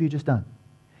is. What have you just done?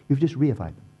 You've just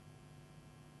reified them.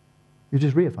 You've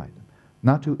just reified them.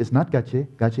 Natu is not gache,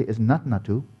 gache is not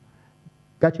natu.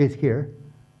 Gache is here,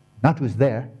 natu is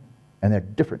there, and they're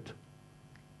different.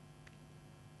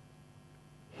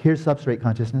 Here's substrate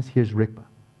consciousness, here's rikpa.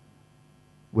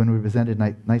 When we presented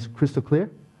nice crystal clear,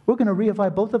 we're going to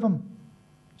reify both of them.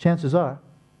 Chances are.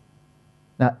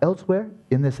 Now, elsewhere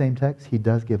in the same text, he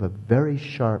does give a very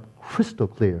sharp, crystal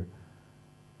clear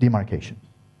demarcation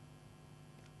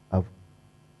of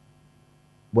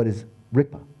what is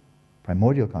rikpa,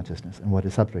 primordial consciousness, and what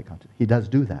is substrate consciousness. He does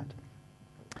do that.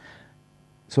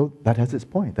 So that has its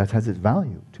point, that has its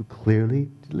value, to clearly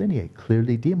delineate,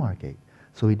 clearly demarcate,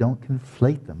 so we don't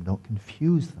conflate them, don't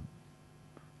confuse them.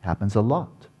 Happens a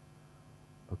lot,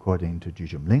 according to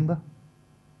Dudjom Lingpa,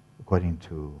 according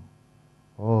to,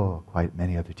 quite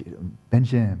many other teachers.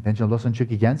 Penchen Losang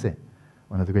Chukyi Gyaltsen,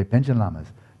 one of the great Penchen Lamas,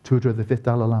 tutor of the 5th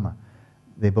Dalai Lama.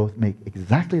 They both make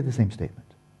exactly the same statement.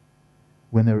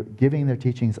 When they're giving their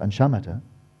teachings on shamatha,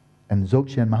 and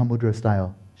Dzogchen Mahamudra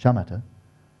style shamatha,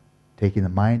 taking the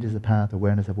mind as the path,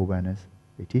 awareness of awareness,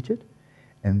 they teach it.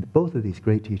 And both of these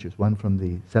great teachers, one from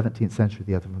the 17th century,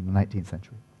 the other from the 19th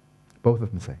century, both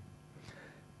of them say,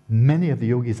 many of the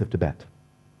yogis of Tibet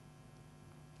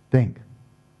think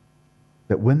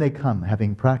that when they come,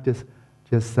 having practiced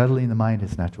just settling the mind in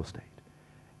its natural state,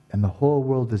 and the whole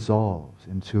world dissolves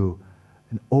into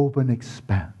an open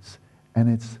expanse,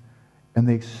 and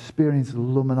they experience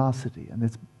luminosity, and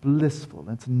it's blissful,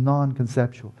 and it's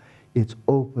non-conceptual, it's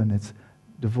open, it's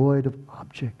devoid of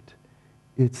object,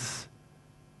 it's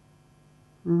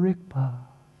rikpa.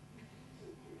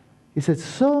 He said,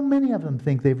 so many of them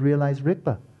think they've realized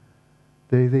rikpa.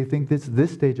 They think it's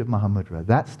this stage of Mahamudra,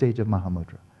 that stage of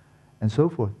Mahamudra, and so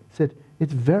forth. He said,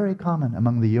 it's very common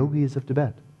among the yogis of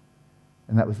Tibet.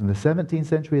 And that was in the 17th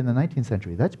century and the 19th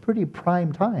century. That's pretty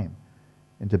prime time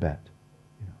in Tibet.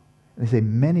 And they say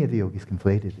many of the yogis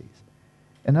conflated these.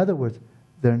 In other words,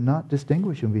 they're not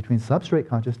distinguishing between substrate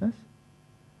consciousness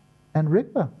and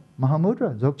rikpa,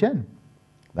 Mahamudra, Dzogchen.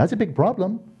 That's a big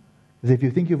problem. Because if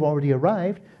you think you've already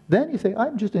arrived, then you say,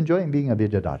 I'm just enjoying being a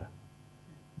Vidyadhara.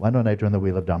 Why don't I turn the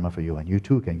wheel of Dharma for you, and you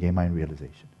too can gain mind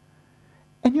realization.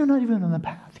 And you're not even on the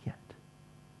path yet.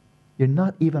 You're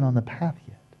not even on the path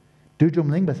yet. Dudjom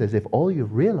Lingpa says, if all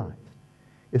you've realized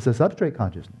is the substrate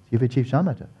consciousness, you've achieved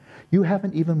shamatha, you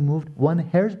haven't even moved one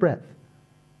hair's breadth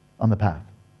on the path.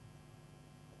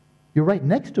 You're right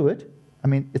next to it. I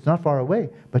mean, it's not far away,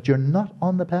 but you're not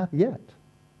on the path yet.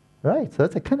 Right? So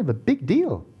that's a kind of a big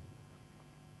deal.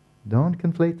 Don't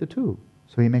conflate the two.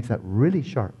 So he makes that really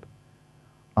sharp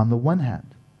on the one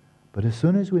hand. But as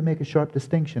soon as we make a sharp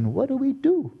distinction, what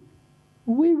do?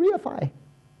 We reify.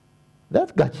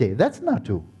 That's gache. That's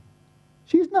natu.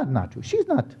 She's not natu. She's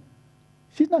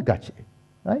not gache.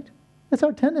 Right? That's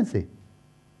our tendency.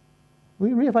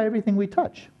 We reify everything we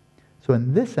touch. So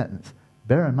in this sentence,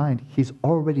 bear in mind, he's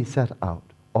already set out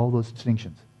all those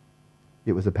distinctions.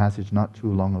 It was a passage not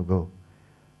too long ago.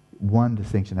 One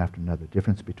distinction after another.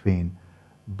 Difference between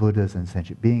Buddhas and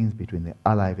sentient beings, between the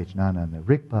alaya vijnana and the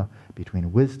rikpa,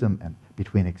 between wisdom and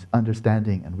between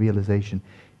understanding and realization.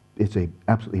 It's an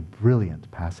absolutely brilliant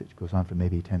passage. It goes on for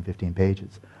maybe 10, 15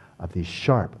 pages of these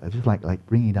sharp, just like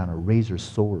bringing down a razor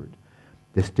sword,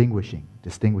 distinguishing.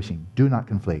 Do not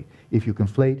conflate. If you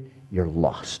conflate, you're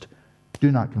lost.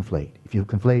 Do not conflate. If you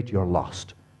conflate, you're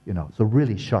lost. You know, so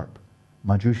really sharp.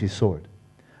 Manjushi's sword.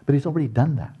 But he's already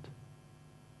done that.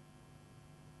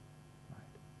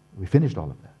 Right. We finished all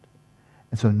of that.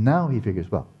 And so now he figures,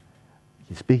 well,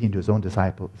 he's speaking to his own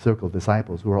circle of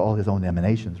disciples who are all his own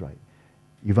emanations, right?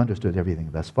 You've understood everything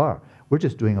thus far. We're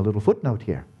just doing a little footnote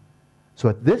here. So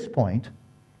at this point,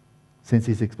 since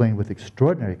he's explained with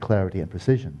extraordinary clarity and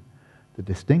precision the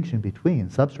distinction between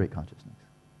substrate consciousness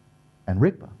and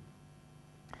rikpa,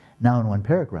 now in one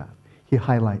paragraph, he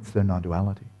highlights their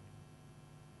non-duality.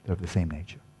 They're of the same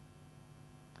nature.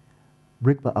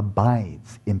 Rikpa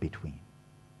abides in between.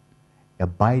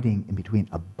 Abiding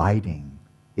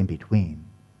in between.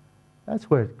 That's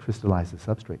where it crystallizes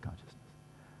substrate consciousness.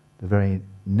 The very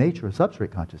nature of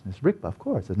substrate consciousness, rikpa, of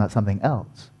course, is not something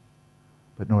else,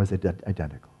 but nor is it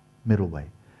identical, middle way.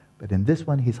 But in this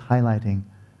one, he's highlighting,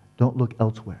 don't look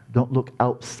elsewhere. Don't look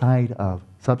outside of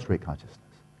substrate consciousness.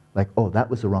 Like, oh, that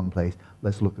was the wrong place,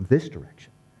 let's look in this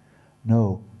direction.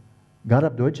 No,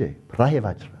 Garab Dorje,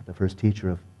 Vajra, the first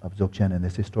teacher of Dzogchen in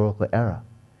this historical era,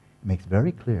 makes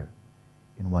very clear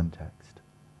in one text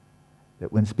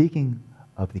that when speaking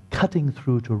of the cutting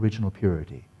through to original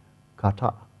purity,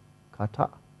 kata,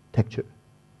 texture,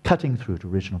 cutting through to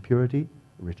original purity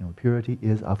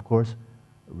is, of course,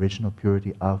 original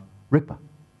purity of rikpa.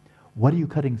 What are you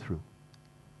cutting through?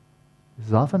 This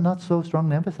is often not so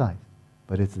strongly emphasized,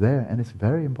 but it's there and it's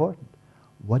very important.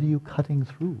 What are you cutting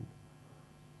through?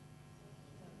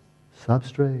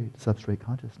 Substrate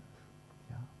consciousness.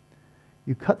 Yeah.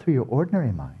 You cut through your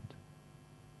ordinary mind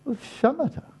with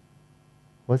shamatha.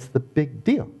 What's the big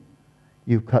deal?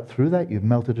 You've cut through that, you've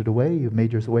melted it away, you've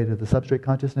made your way to the substrate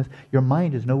consciousness. Your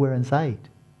mind is nowhere in sight.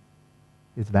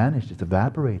 It's vanished, it's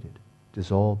evaporated,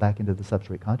 dissolved back into the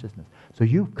substrate consciousness. So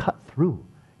you've cut through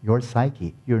your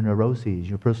psyche, your neuroses,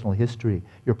 your personal history,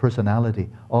 your personality,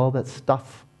 all that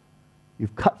stuff.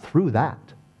 You've cut through that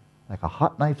like a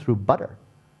hot knife through butter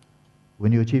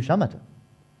when you achieve shamatha.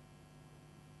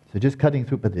 So just cutting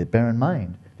through, but bear in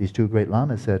mind, these two great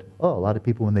lamas said, oh, a lot of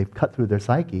people when they've cut through their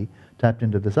psyche, tapped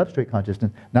into the substrate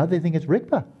consciousness, now they think it's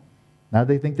rikpa. Now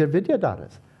they think they're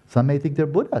vidyadharas. Some may think they're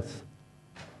Buddhas.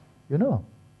 You know,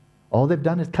 all they've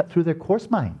done is cut through their coarse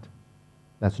mind.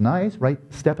 That's nice, right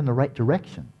step in the right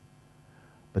direction.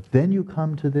 But then you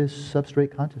come to this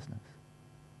substrate consciousness.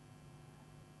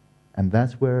 And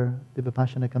that's where the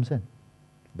vipassana comes in.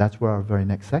 That's where our very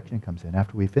next section comes in.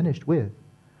 After we finished with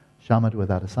shamatha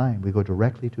without a sign, we go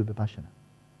directly to vipassana.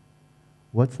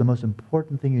 What's the most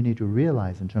important thing you need to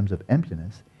realize in terms of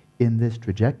emptiness in this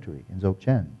trajectory in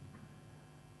Dzogchen?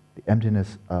 The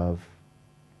emptiness of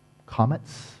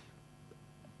comets,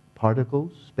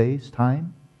 particles, space,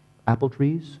 time, apple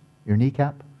trees, your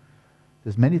kneecap.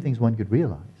 There's many things one could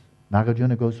realize.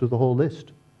 Nagarjuna goes through the whole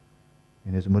list.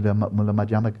 In his Mula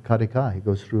Madhyamaka Karika, he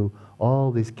goes through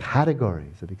all these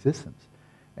categories of existence.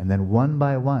 And then one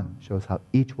by one shows how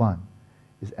each one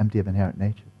is empty of inherent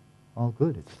nature. All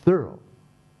good, it's thorough.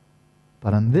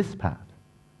 But on this path,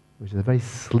 which is a very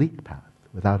sleek path,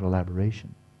 without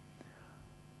elaboration,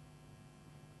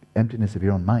 emptiness of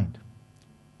your own mind,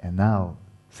 and now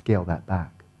scale that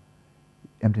back.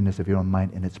 Emptiness of your own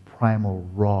mind in its primal,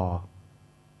 raw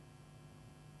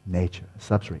nature,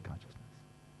 substrate consciousness.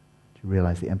 To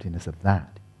realize the emptiness of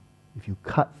that. If you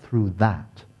cut through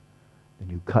that, then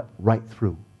you cut right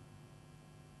through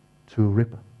to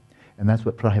Rikpa. And that's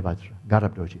what Prahivajra,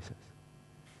 Garab Dorje says,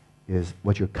 is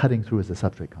what you're cutting through is the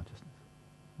substrate consciousness.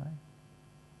 Right?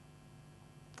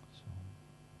 So,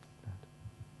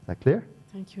 is that clear?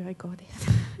 Thank you, I got it.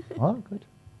 Oh, good.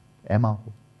 Emma.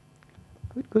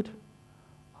 Good, good.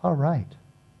 All right.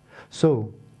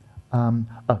 So,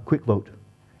 a quick vote.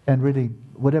 And really,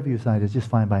 whatever you decide is just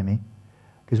fine by me.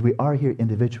 Because we are here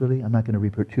individually. I'm not going to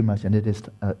repeat too much. And it is,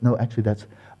 no, actually that's,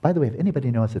 by the way, if anybody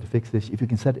knows how to fix this, if you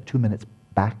can set it 2 minutes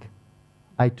back,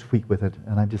 I tweak with it,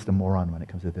 and I'm just a moron when it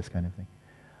comes to this kind of thing.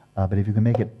 But if you can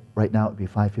make it right now, it would be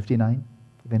 5:59.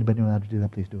 If anybody knows how to do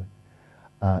that, please do it.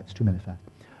 It's 2 minutes fast.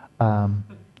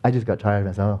 I just got tired and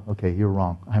I said, oh, okay, you're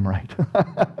wrong. I'm right.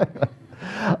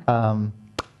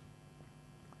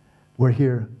 We're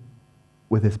here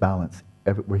with this balance.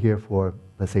 We're here for,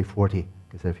 let's say, 40,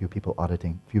 because there are a few people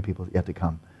auditing, few people yet to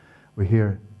come. We're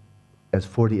here as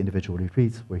 40 individual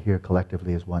retreats. We're here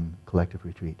collectively as one collective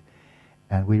retreat.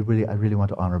 And I really want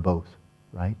to honor both,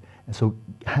 right? And so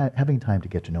having time to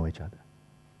get to know each other,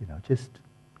 just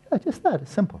that,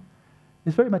 it's simple.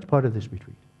 It's very much part of this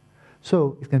retreat.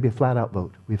 So it's going to be a flat-out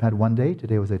vote. We've had one day.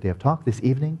 Today was a day of talk. This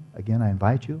evening, again, I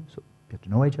invite you. So get to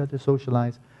know each other,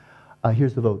 socialize.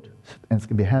 Here's the vote. And it's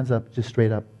going to be hands up, just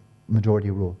straight up,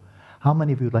 majority rule. How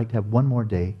many of you would like to have one more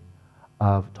day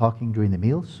of talking during the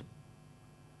meals?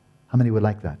 How many would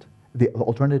like that? The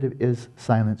alternative is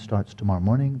silence starts tomorrow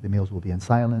morning. The meals will be in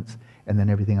silence. And then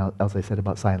everything else I said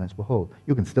about silence will hold.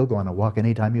 You can still go on a walk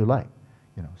anytime you like.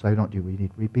 So I don't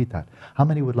repeat that. How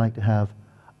many would like to have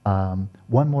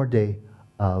one more day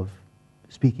of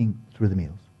speaking through the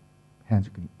meals? Hands,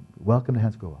 welcome to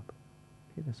hands go up.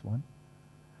 Okay, that's one.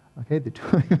 Okay, the two.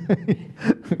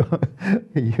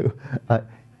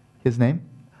 His name?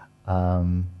 Karim,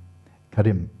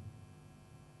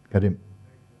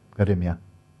 yeah.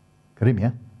 Karim,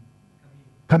 yeah?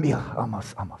 Camille,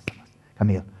 almost.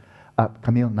 Camille.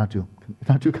 Camille, not too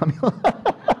Camille.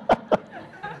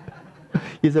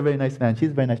 He's a very nice man. She's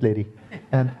a very nice lady.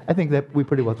 And I think that we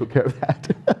pretty well took care of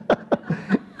that.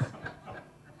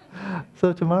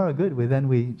 So tomorrow, good.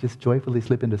 We just joyfully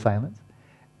slip into silence.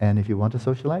 And if you want to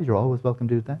socialize, you're always welcome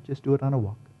to do that. Just do it on a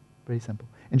walk. Very simple.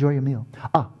 Enjoy your meal.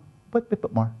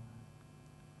 But more.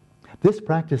 This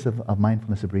practice of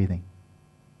mindfulness of breathing,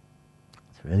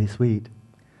 it's really sweet.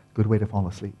 Good way to fall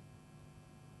asleep.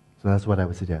 So that's what I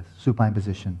would suggest. Supine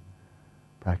position,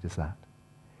 practice that.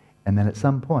 And then at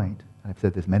some point, I've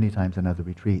said this many times in other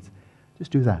retreats,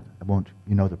 just do that. You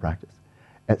know the practice.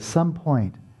 At some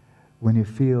point, when you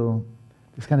feel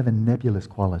there's kind of a nebulous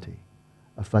quality,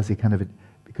 a fuzzy kind of, it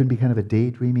could be kind of a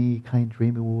daydreamy, kind of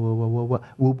dreamy, woo-woo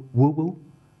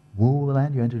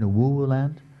land, you enter into woo-woo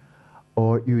land,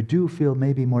 or you do feel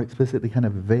maybe more explicitly kind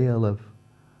of a veil of,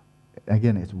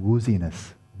 again, it's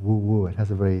wooziness, woo-woo, it has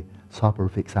a very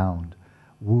soporific sound,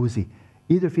 woozy.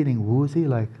 Either feeling woozy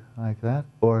like that,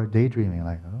 or daydreaming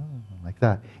like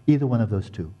that. Either one of those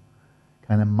two.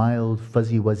 Kind of mild,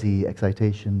 fuzzy-wuzzy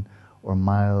excitation, or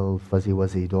mild,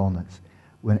 fuzzy-wuzzy dullness.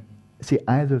 See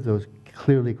either of those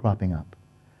clearly cropping up,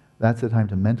 that's the time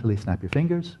to mentally snap your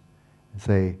fingers and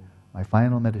say, my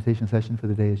final meditation session for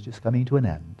the day is just coming to an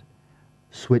end.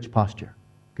 Switch posture,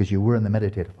 because you were in the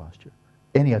meditative posture.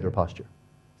 Any other posture.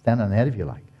 Stand on the head if you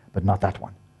like, but not that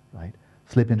one, right?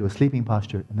 Slip into a sleeping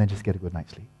posture and then just get a good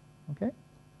night's sleep. Okay?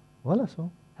 Voilà,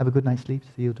 so have a good night's sleep.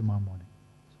 See you tomorrow morning.